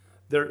you.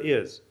 There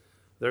is.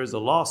 There is a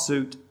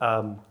lawsuit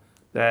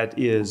that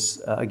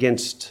is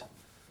against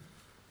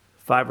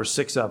 5 or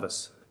 6 of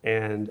us.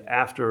 And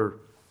after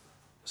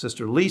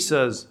Sister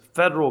Lisa's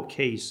federal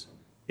case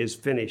is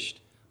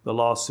finished, the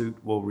lawsuit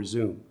will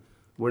resume.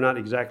 We're not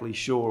exactly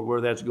sure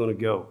where that's going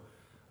to go.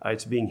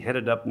 It's being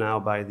headed up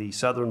now by the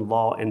Southern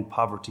Law and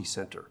Poverty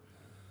Center.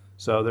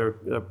 So they're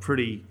a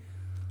pretty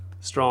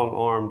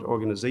strong-armed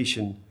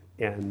organization,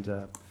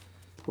 and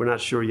we're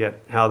not sure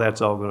yet how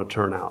that's all going to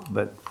turn out,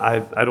 but I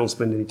don't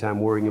spend any time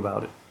worrying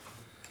about it.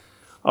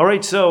 All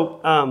right,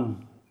 so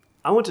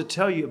I want to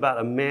tell you about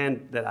a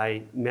man that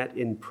I met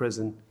in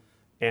prison,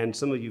 and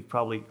some of you have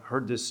probably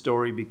heard this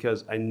story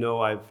because I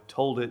know I've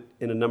told it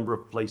in a number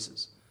of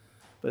places.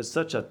 But it's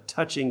such a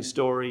touching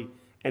story,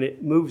 and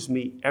it moves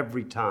me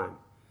every time.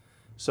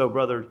 So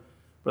Brother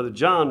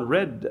John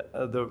read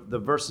the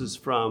verses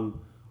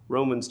from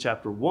Romans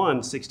chapter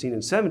 1, 16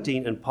 and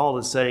 17, and Paul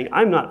is saying,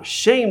 I'm not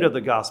ashamed of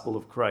the gospel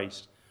of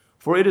Christ,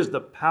 for it is the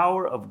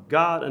power of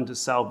God unto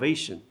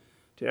salvation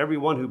to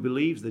everyone who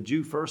believes, the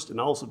Jew first and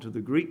also to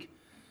the Greek.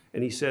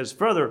 And he says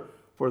further,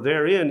 for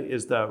therein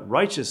is the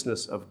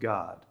righteousness of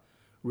God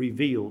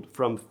revealed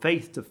from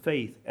faith to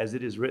faith, as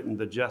it is written,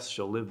 the just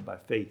shall live by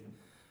faith.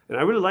 And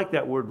I really like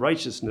that word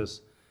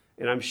righteousness,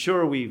 and I'm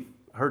sure we've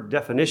heard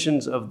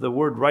definitions of the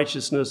word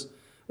righteousness.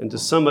 And to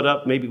sum it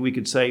up, maybe we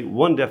could say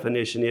one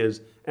definition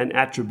is an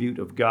attribute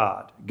of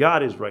God.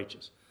 God is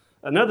righteous.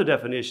 Another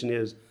definition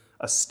is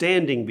a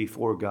standing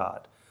before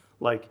God,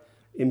 like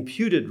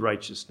imputed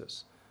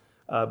righteousness,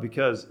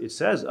 because it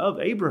says of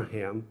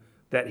Abraham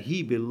that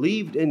he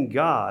believed in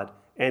God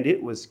and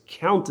it was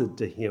counted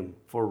to him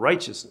for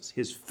righteousness.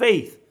 His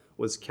faith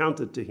was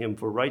counted to him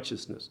for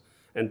righteousness.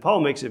 And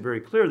Paul makes it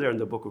very clear there in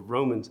the book of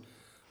Romans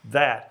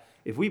that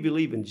if we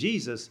believe in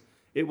Jesus,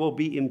 it will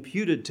be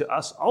imputed to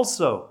us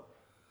also.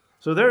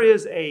 So there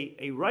is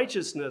a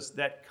righteousness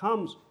that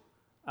comes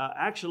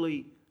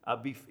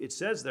it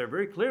says there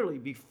very clearly,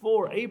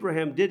 before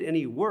Abraham did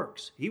any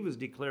works, he was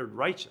declared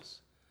righteous.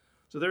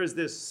 So there is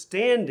this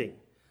standing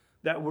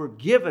that we're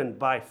given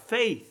by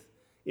faith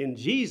in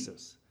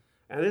Jesus.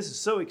 And this is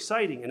so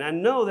exciting. And I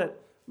know that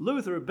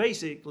Luther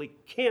basically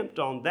camped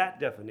on that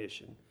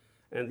definition.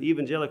 And the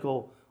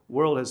evangelical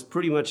world has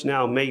pretty much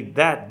now made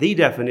that the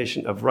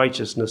definition of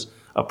righteousness,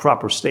 a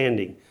proper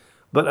standing.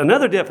 But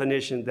another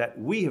definition that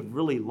we have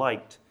really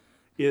liked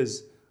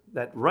is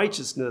that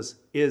righteousness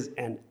is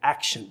an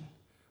action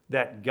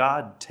that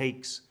God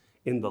takes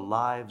in the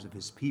lives of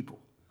his people.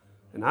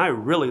 And I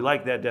really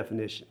like that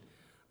definition.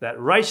 That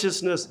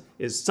righteousness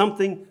is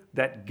something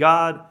that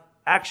God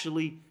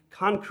actually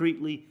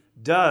concretely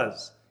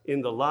does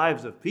in the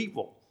lives of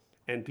people.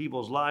 And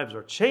people's lives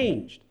are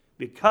changed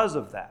because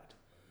of that.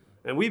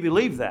 And we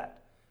believe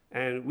that.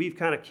 And we've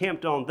kind of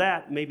camped on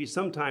that, maybe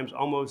sometimes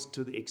almost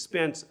to the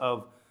expense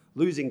of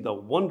losing the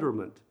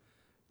wonderment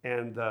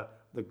and the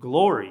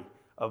glory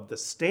of the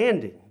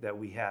standing that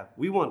we have.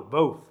 We want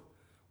both.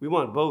 We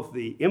want both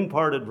the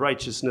imparted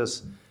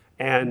righteousness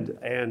and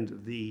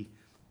the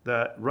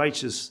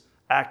righteous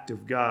act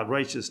of God,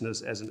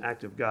 righteousness as an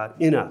act of God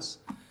in us.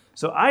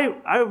 So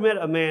I met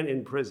a man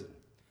in prison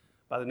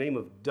by the name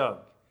of Doug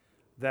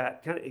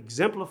that kind of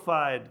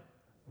exemplified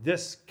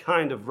this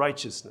kind of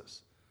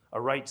righteousness, a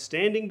right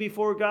standing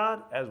before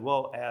God as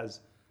well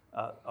as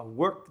a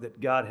work that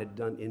God had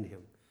done in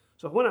him.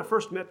 So when I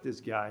first met this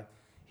guy,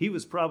 he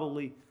was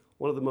probably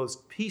one of the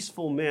most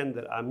peaceful men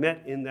that I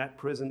met in that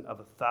prison of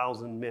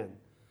 1,000 men.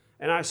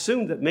 And I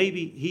assumed that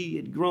maybe he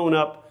had grown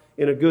up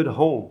in a good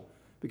home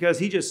because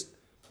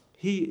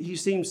he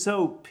seemed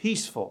so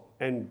peaceful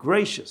and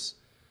gracious.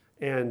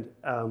 And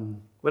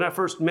when I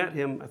first met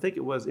him, I think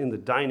it was in the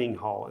dining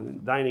hall. And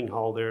the dining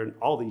hall there in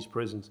all these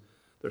prisons,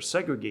 they're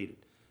segregated.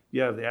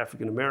 You have the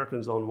African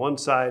Americans on one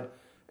side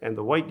and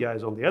the white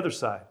guys on the other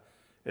side.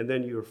 And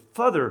then you're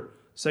further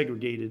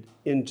segregated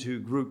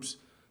into groups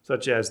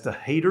such as the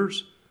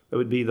haters. It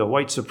would be the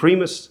white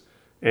supremacists,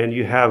 and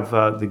you have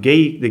the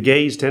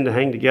gays tend to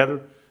hang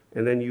together,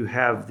 and then you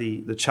have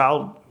the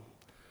child,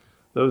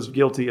 those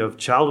guilty of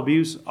child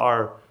abuse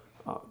are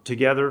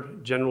together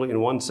generally in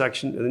one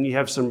section, and then you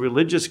have some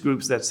religious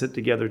groups that sit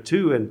together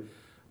too,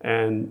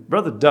 and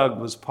Brother Doug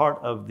was part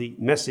of the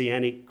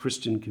Messianic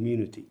Christian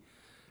community.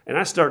 And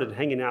I started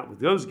hanging out with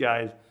those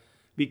guys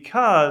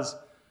because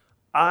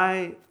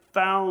I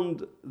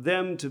found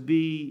them to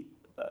be,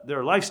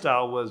 their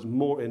lifestyle was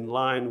more in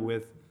line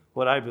with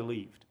what I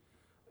believed,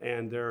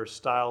 and their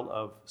style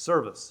of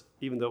service,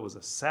 even though it was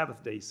a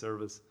Sabbath day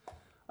service,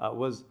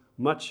 was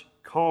much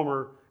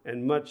calmer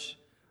and much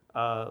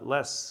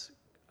less,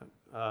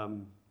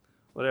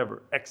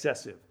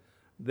 excessive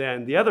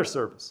than the other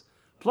service.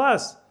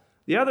 Plus,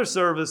 the other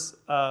service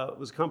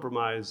was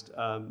compromised.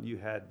 You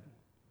had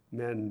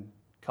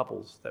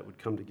couples that would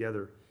come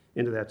together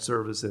into that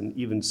service and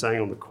even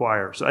sang on the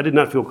choir. So I did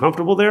not feel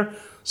comfortable there,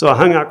 so I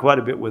hung out quite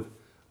a bit with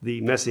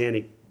the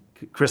Messianic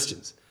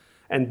Christians.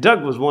 And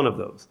Doug was one of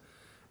those.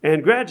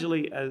 And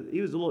gradually, he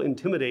was a little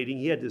intimidating.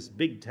 He had this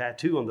big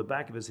tattoo on the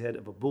back of his head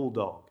of a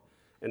bulldog.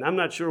 And I'm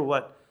not sure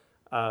what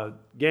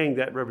gang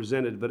that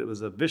represented, but it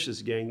was a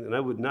vicious gang, and I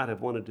would not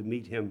have wanted to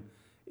meet him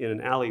in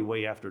an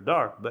alleyway after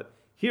dark. But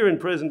here in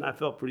prison, I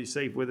felt pretty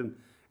safe with him,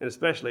 and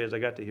especially as I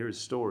got to hear his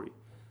story.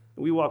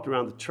 And we walked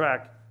around the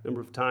track a number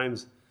of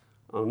times,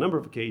 on a number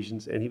of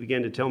occasions, and he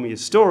began to tell me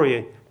his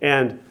story,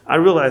 and I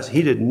realized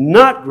he did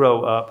not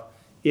grow up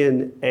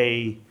in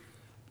a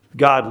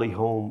godly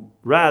home,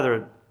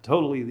 rather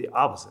totally the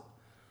opposite.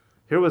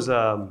 He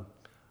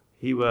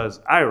was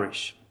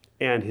Irish,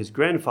 and his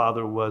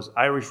grandfather was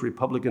Irish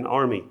Republican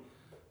Army,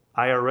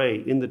 IRA,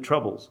 during the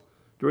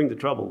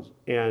Troubles,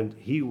 and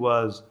he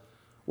was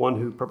one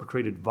who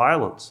perpetrated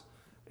violence.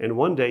 And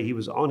one day he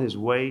was on his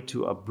way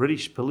to a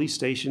British police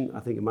station, I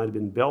think it might have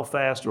been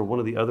Belfast or one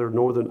of the other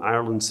Northern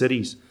Ireland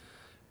cities,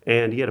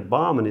 and he had a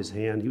bomb in his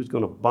hand. He was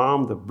going to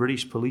bomb the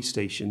British police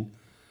station,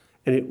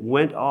 and it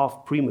went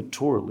off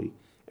prematurely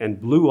and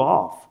blew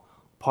off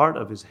part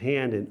of his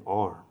hand and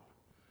arm.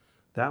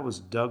 That was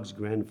Doug's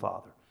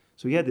grandfather.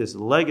 So he had this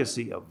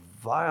legacy of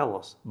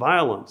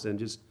violence and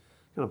just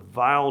kind of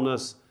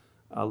vileness,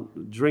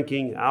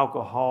 drinking,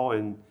 alcohol,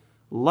 and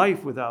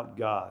life without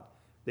God.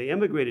 They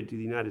emigrated to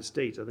the United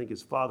States. I think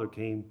his father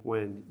came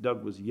when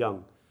Doug was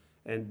young.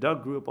 And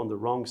Doug grew up on the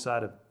wrong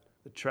side of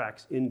the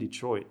tracks in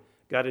Detroit,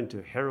 got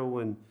into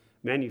heroin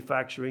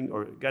manufacturing,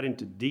 or got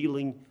into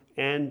dealing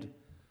and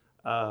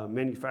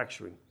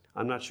manufacturing.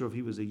 I'm not sure if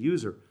he was a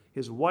user.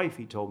 His wife,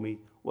 he told me,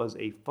 was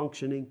a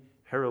functioning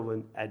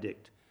heroin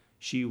addict.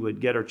 She would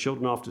get her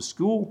children off to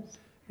school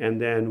and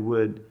then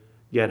would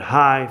get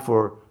high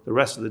for the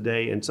rest of the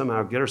day and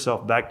somehow get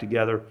herself back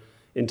together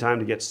in time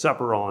to get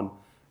supper on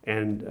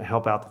and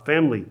help out the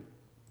family.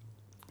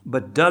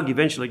 But Doug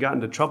eventually got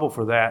into trouble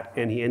for that,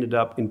 and he ended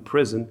up in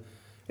prison.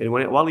 And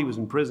while he was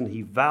in prison,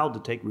 he vowed to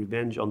take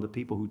revenge on the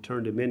people who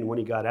turned him in. When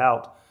he got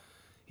out,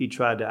 he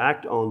tried to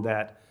act on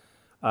that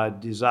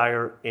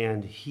desire,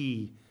 and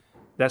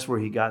that's where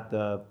he got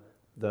the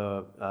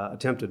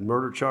attempted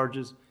murder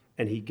charges,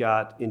 and he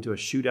got into a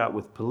shootout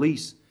with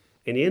police,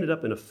 and he ended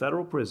up in a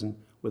federal prison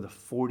with a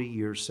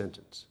 40-year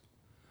sentence.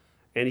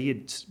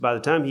 And by the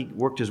time he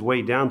worked his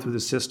way down through the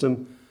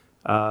system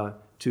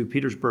to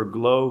Petersburg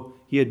Glow,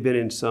 he had been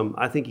in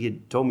I think he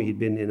had told me he'd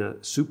been in a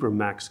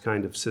supermax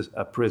kind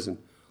of prison,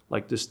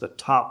 like just the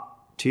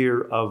top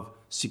tier of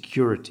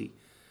security.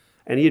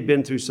 And he had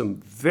been through some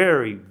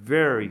very,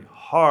 very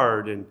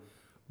hard and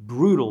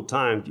brutal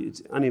times.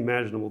 It's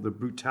unimaginable, the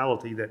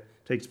brutality that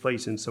takes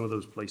place in some of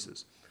those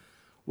places.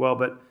 Well,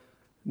 but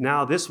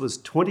now this was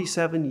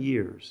 27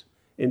 years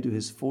into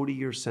his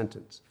 40-year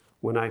sentence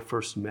when I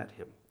first met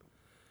him.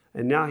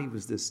 And now he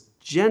was this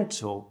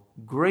gentle,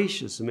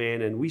 gracious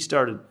man, and we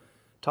started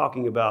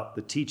talking about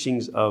the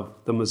teachings of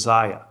the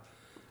Messiah.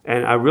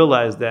 And I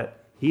realized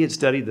that he had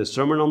studied the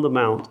Sermon on the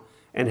Mount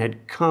and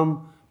had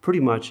come pretty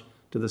much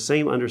to the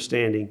same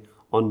understanding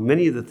on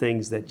many of the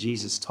things that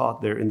Jesus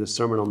taught there in the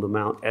Sermon on the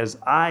Mount as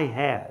I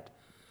had.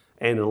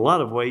 And in a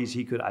lot of ways,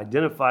 he could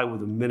identify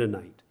with a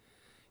Mennonite.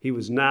 He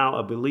was now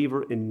a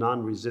believer in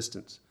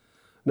non-resistance,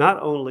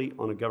 not only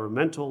on a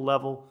governmental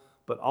level,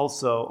 but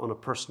also on a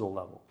personal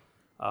level.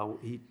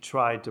 He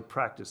tried to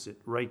practice it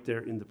right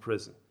there in the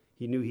prison.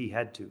 He knew he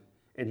had to,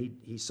 and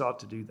he sought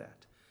to do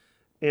that.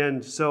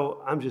 And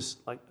so I'm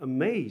just like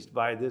amazed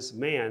by this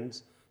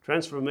man's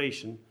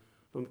transformation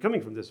from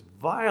coming from this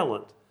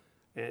violent,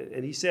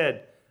 and he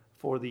said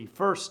for the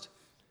first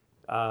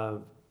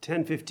 10,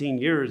 15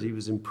 years he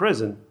was in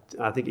prison,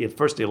 I think the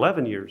first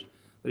 11 years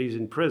that he was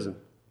in prison,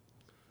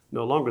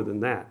 no longer than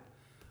that,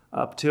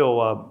 up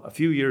till a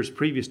few years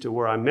previous to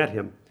where I met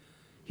him,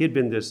 he had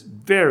been this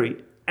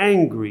very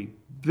angry,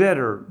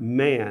 bitter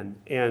man.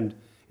 And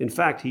in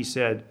fact, he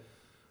said,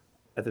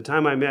 at the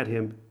time I met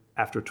him,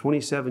 after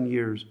 27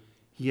 years,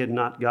 he had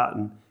not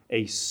gotten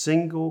a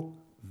single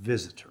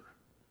visitor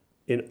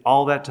in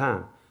all that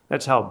time.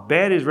 That's how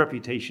bad his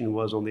reputation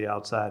was on the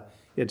outside.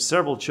 He had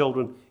several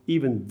children.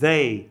 Even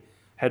they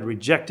had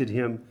rejected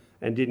him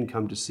and didn't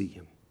come to see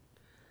him.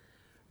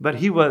 But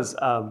he was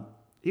a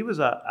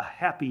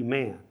happy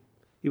man.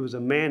 He was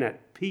a man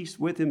at peace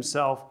with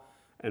himself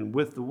and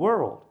with the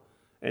world.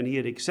 And he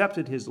had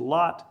accepted his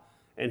lot,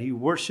 and he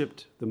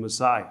worshiped the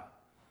Messiah.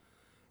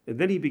 And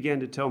then he began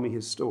to tell me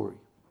his story.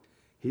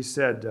 He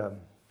said,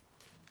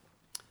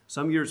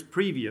 some years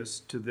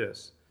previous to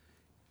this,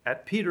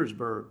 at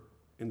Petersburg,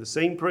 in the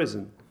same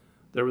prison,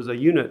 there was a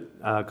unit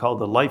called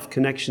the Life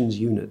Connections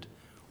Unit,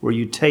 where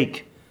you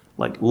take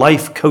like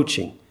life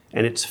coaching,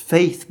 and it's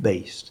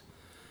faith-based.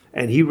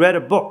 And he read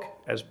a book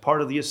as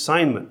part of the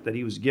assignment that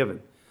he was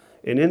given.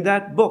 And in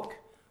that book,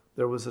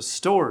 there was a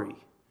story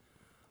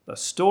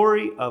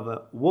of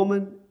a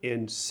woman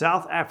in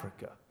South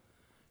Africa.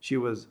 She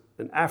was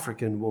an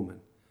African woman,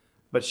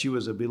 but she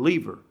was a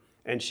believer,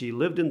 and she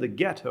lived in the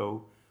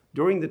ghetto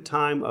during the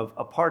time of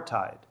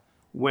apartheid,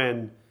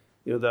 when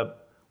the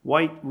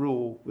white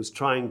rule was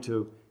trying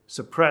to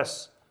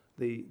suppress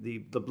the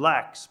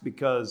blacks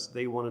because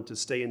they wanted to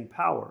stay in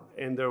power.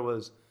 And there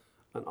was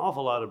an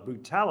awful lot of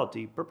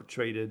brutality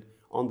perpetrated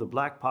on the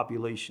black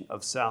population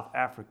of South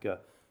Africa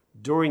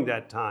during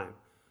that time.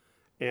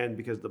 And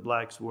because the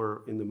blacks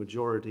were in the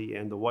majority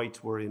and the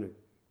whites were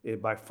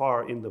by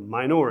far in the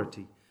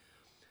minority.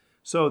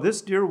 So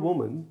this dear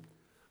woman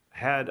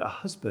had a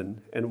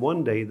husband, and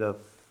one day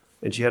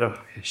she had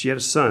a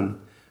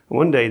son.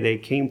 One day they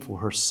came for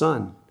her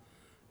son,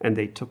 and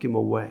they took him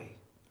away,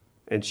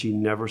 and she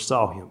never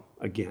saw him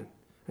again.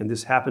 And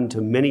this happened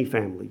to many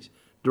families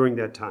during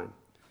that time.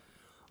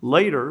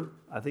 Later,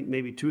 I think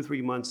maybe 2 or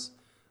 3 months,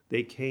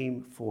 they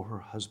came for her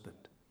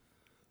husband,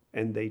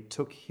 and they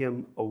took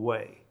him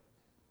away.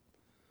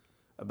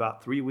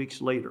 About 3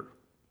 weeks later,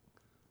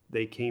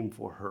 they came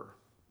for her,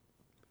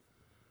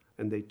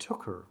 and they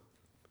took her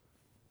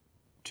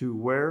to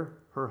where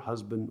her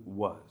husband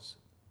was.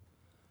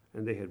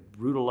 And they had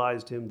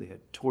brutalized him, they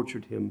had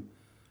tortured him,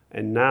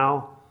 and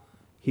now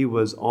he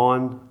was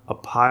on a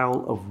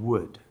pile of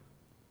wood.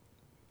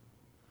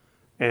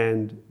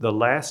 And the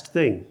last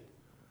thing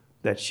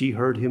that she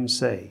heard him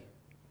say,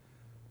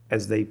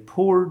 as they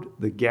poured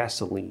the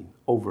gasoline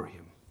over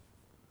him,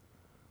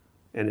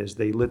 and as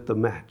they lit the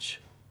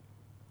match,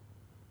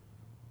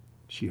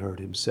 she heard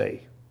him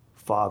say,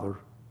 "Father,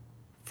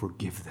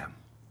 forgive them."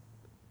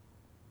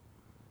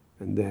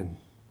 And then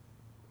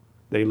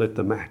they lit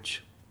the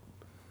match,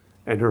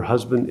 and her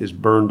husband is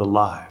burned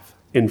alive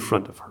in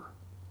front of her.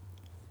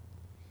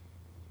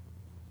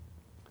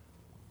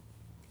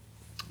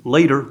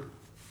 Later,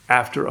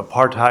 after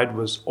apartheid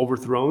was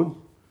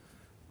overthrown,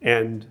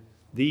 and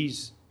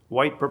these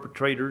white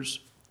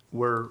perpetrators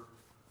were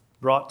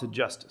brought to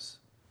justice,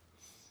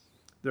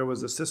 there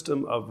was a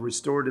system of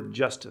restorative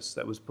justice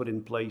that was put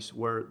in place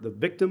where the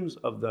victims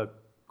of the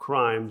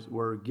crimes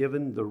were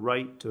given the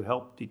right to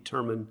help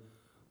determine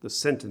the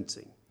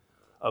sentencing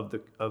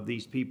of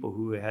these people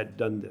who had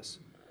done this.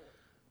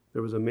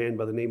 There was a man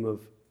by the name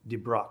of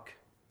DeBrock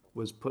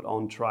was put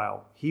on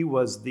trial. He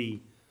was the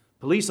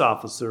police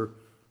officer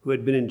who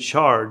had been in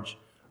charge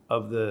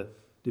of the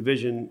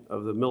division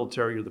of the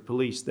military or the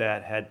police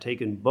that had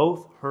taken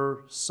both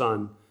her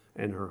son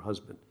and her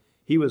husband.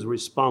 He was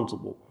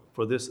responsible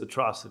for this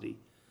atrocity.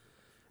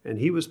 And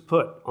he was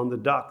put on the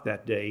dock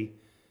that day,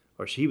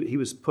 or he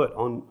was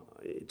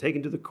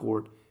taken to the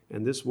court,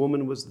 and this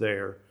woman was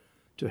there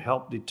to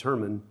help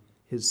determine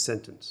his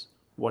sentence,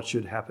 what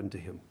should happen to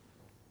him.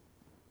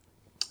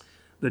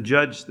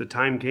 The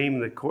time came,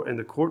 and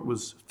the court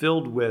was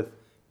filled with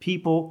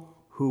people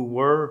who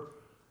were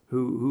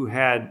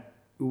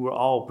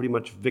all pretty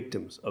much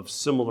victims of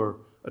similar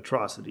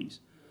atrocities,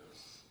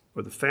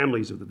 or the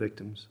families of the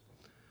victims.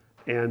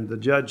 And the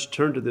judge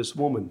turned to this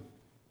woman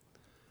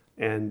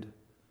and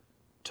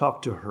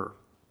talked to her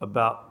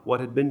about what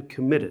had been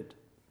committed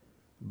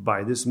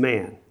by this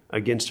man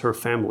against her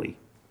family.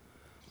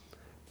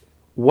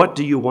 What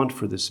do you want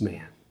for this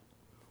man?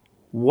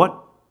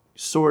 What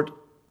sort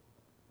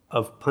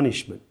of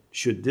punishment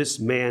should this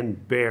man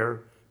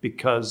bear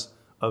because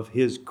of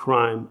his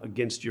crime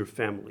against your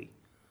family?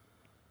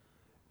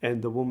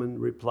 And the woman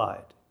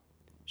replied,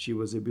 she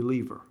was a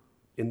believer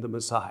in the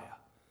Messiah.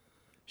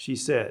 She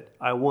said,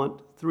 I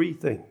want 3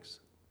 things.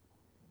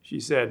 She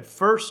said,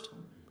 first,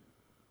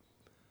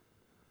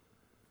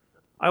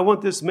 I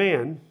want this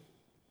man,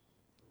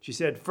 she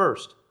said,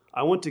 first,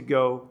 I want to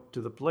go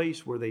to the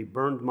place where they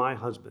burned my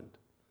husband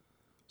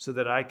so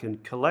that I can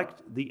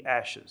collect the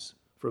ashes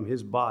from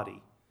his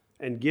body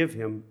and give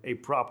him a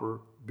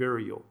proper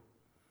burial.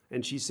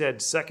 And she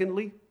said,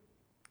 secondly,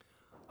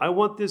 I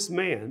want this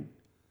man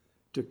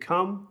to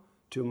come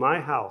to my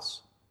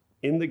house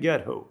in the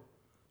ghetto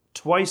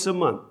twice a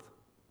month.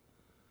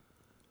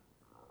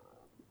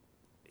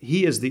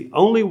 He is the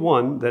only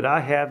one that I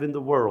have in the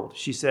world.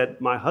 She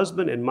said, my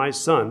husband and my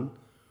son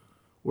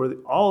were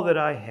all that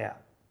I have.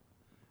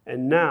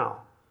 And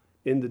now,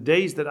 in the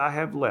days that I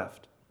have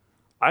left,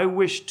 I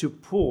wish to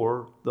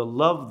pour the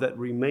love that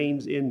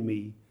remains in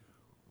me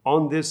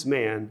on this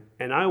man,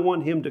 and I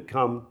want him to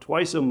come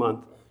twice a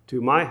month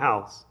to my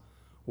house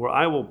where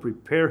I will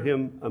prepare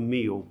him a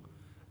meal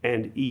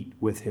and eat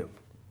with him.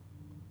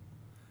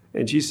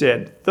 And she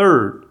said,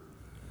 third,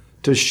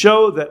 to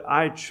show that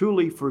I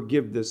truly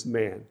forgive this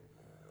man,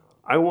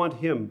 I want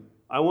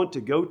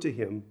to go to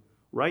him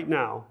right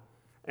now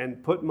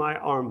and put my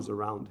arms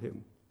around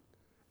him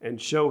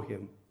and show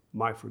him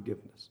my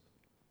forgiveness.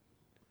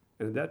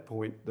 And at that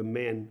point, the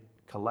man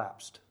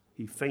collapsed.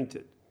 He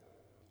fainted.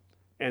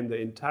 And the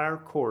entire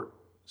court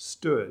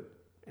stood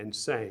and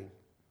sang,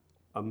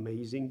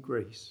 Amazing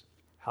Grace,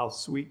 how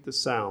sweet the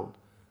sound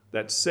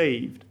that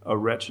saved a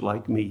wretch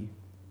like me.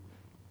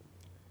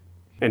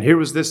 And here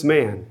was this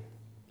man,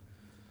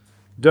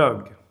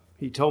 Doug.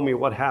 He told me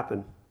what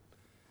happened.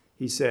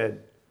 He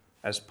said,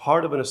 as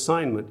part of an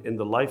assignment in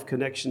the Life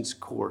Connections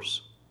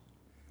course,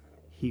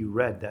 he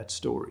read that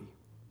story.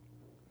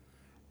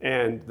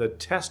 And the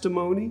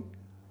testimony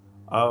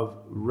of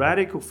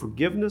radical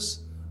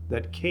forgiveness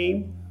that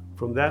came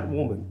from that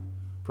woman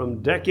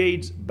from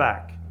decades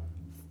back,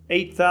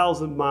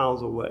 8,000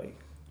 miles away.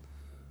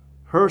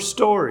 Her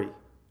story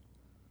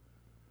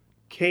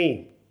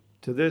came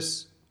to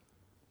this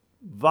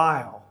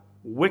vile,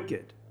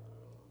 wicked,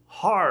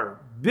 hard,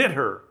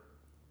 bitter,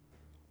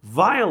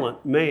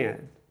 violent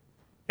man,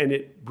 and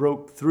it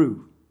broke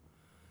through.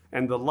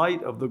 And the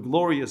light of the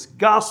glorious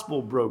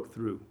gospel broke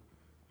through.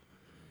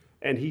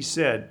 And he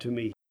said to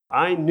me,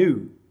 I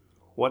knew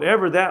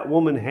whatever that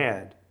woman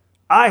had,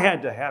 I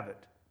had to have it.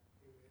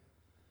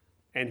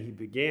 And he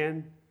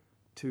began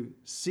to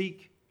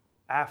seek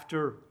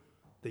after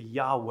the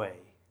Yahweh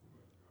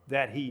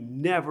that he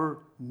never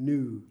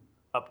knew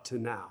up to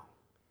now.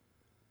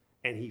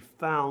 And he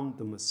found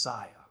the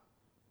Messiah.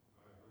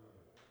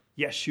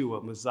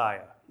 Yeshua,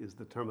 Messiah, is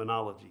the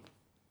terminology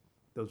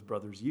those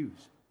brothers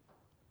use.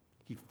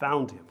 He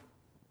found him.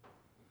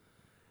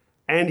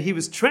 And he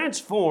was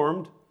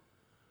transformed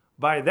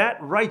by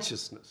that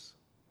righteousness,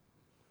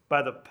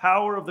 by the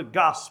power of the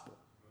gospel,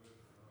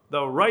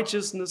 the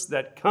righteousness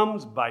that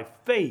comes by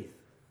faith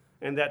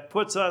and that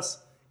puts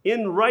us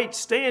in right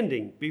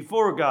standing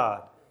before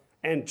God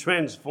and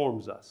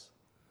transforms us.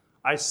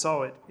 I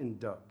saw it in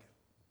Doug.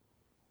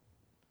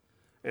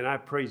 And I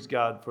praise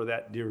God for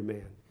that dear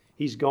man.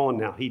 He's gone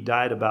now. He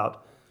died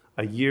about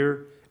a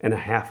year and a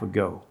half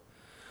ago.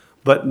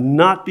 But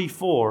not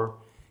before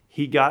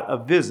he got a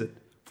visit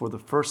for the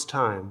first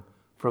time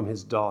from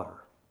his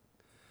daughter.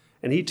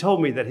 And he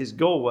told me that his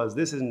goal was,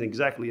 this isn't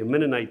exactly a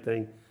Mennonite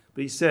thing,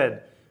 but he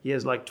said he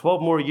has like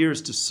 12 more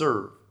years to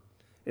serve.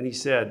 And he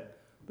said,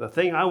 the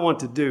thing I want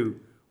to do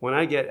when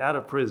I get out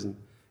of prison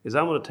is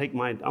I want to take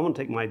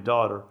my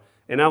daughter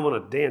and I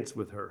want to dance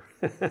with her.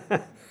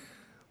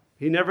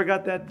 He never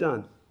got that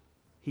done.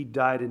 He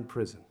died in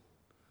prison.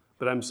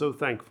 But I'm so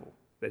thankful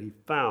that he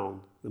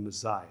found the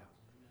Messiah.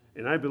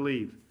 And I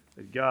believe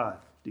that God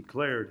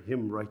declared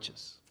him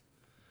righteous.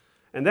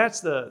 And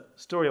that's the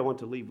story I want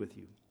to leave with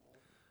you.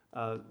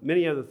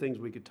 Many other things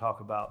we could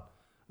talk about,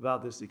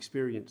 about this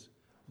experience,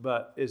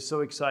 but it's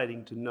so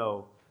exciting to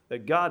know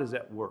that God is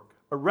at work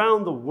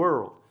around the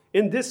world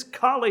in this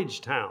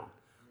college town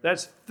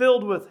that's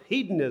filled with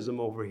hedonism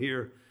over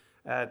here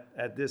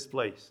at this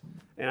place.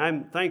 And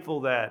I'm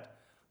thankful that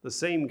the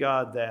same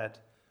God that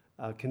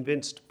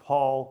convinced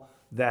Paul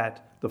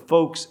that the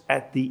folks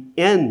at the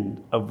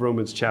end of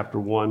Romans chapter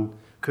 1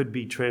 could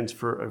be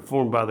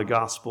transformed by the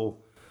gospel.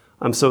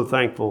 I'm so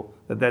thankful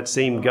that that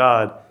same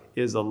God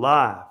is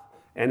alive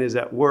and is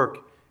at work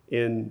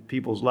in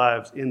people's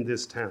lives in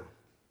this town.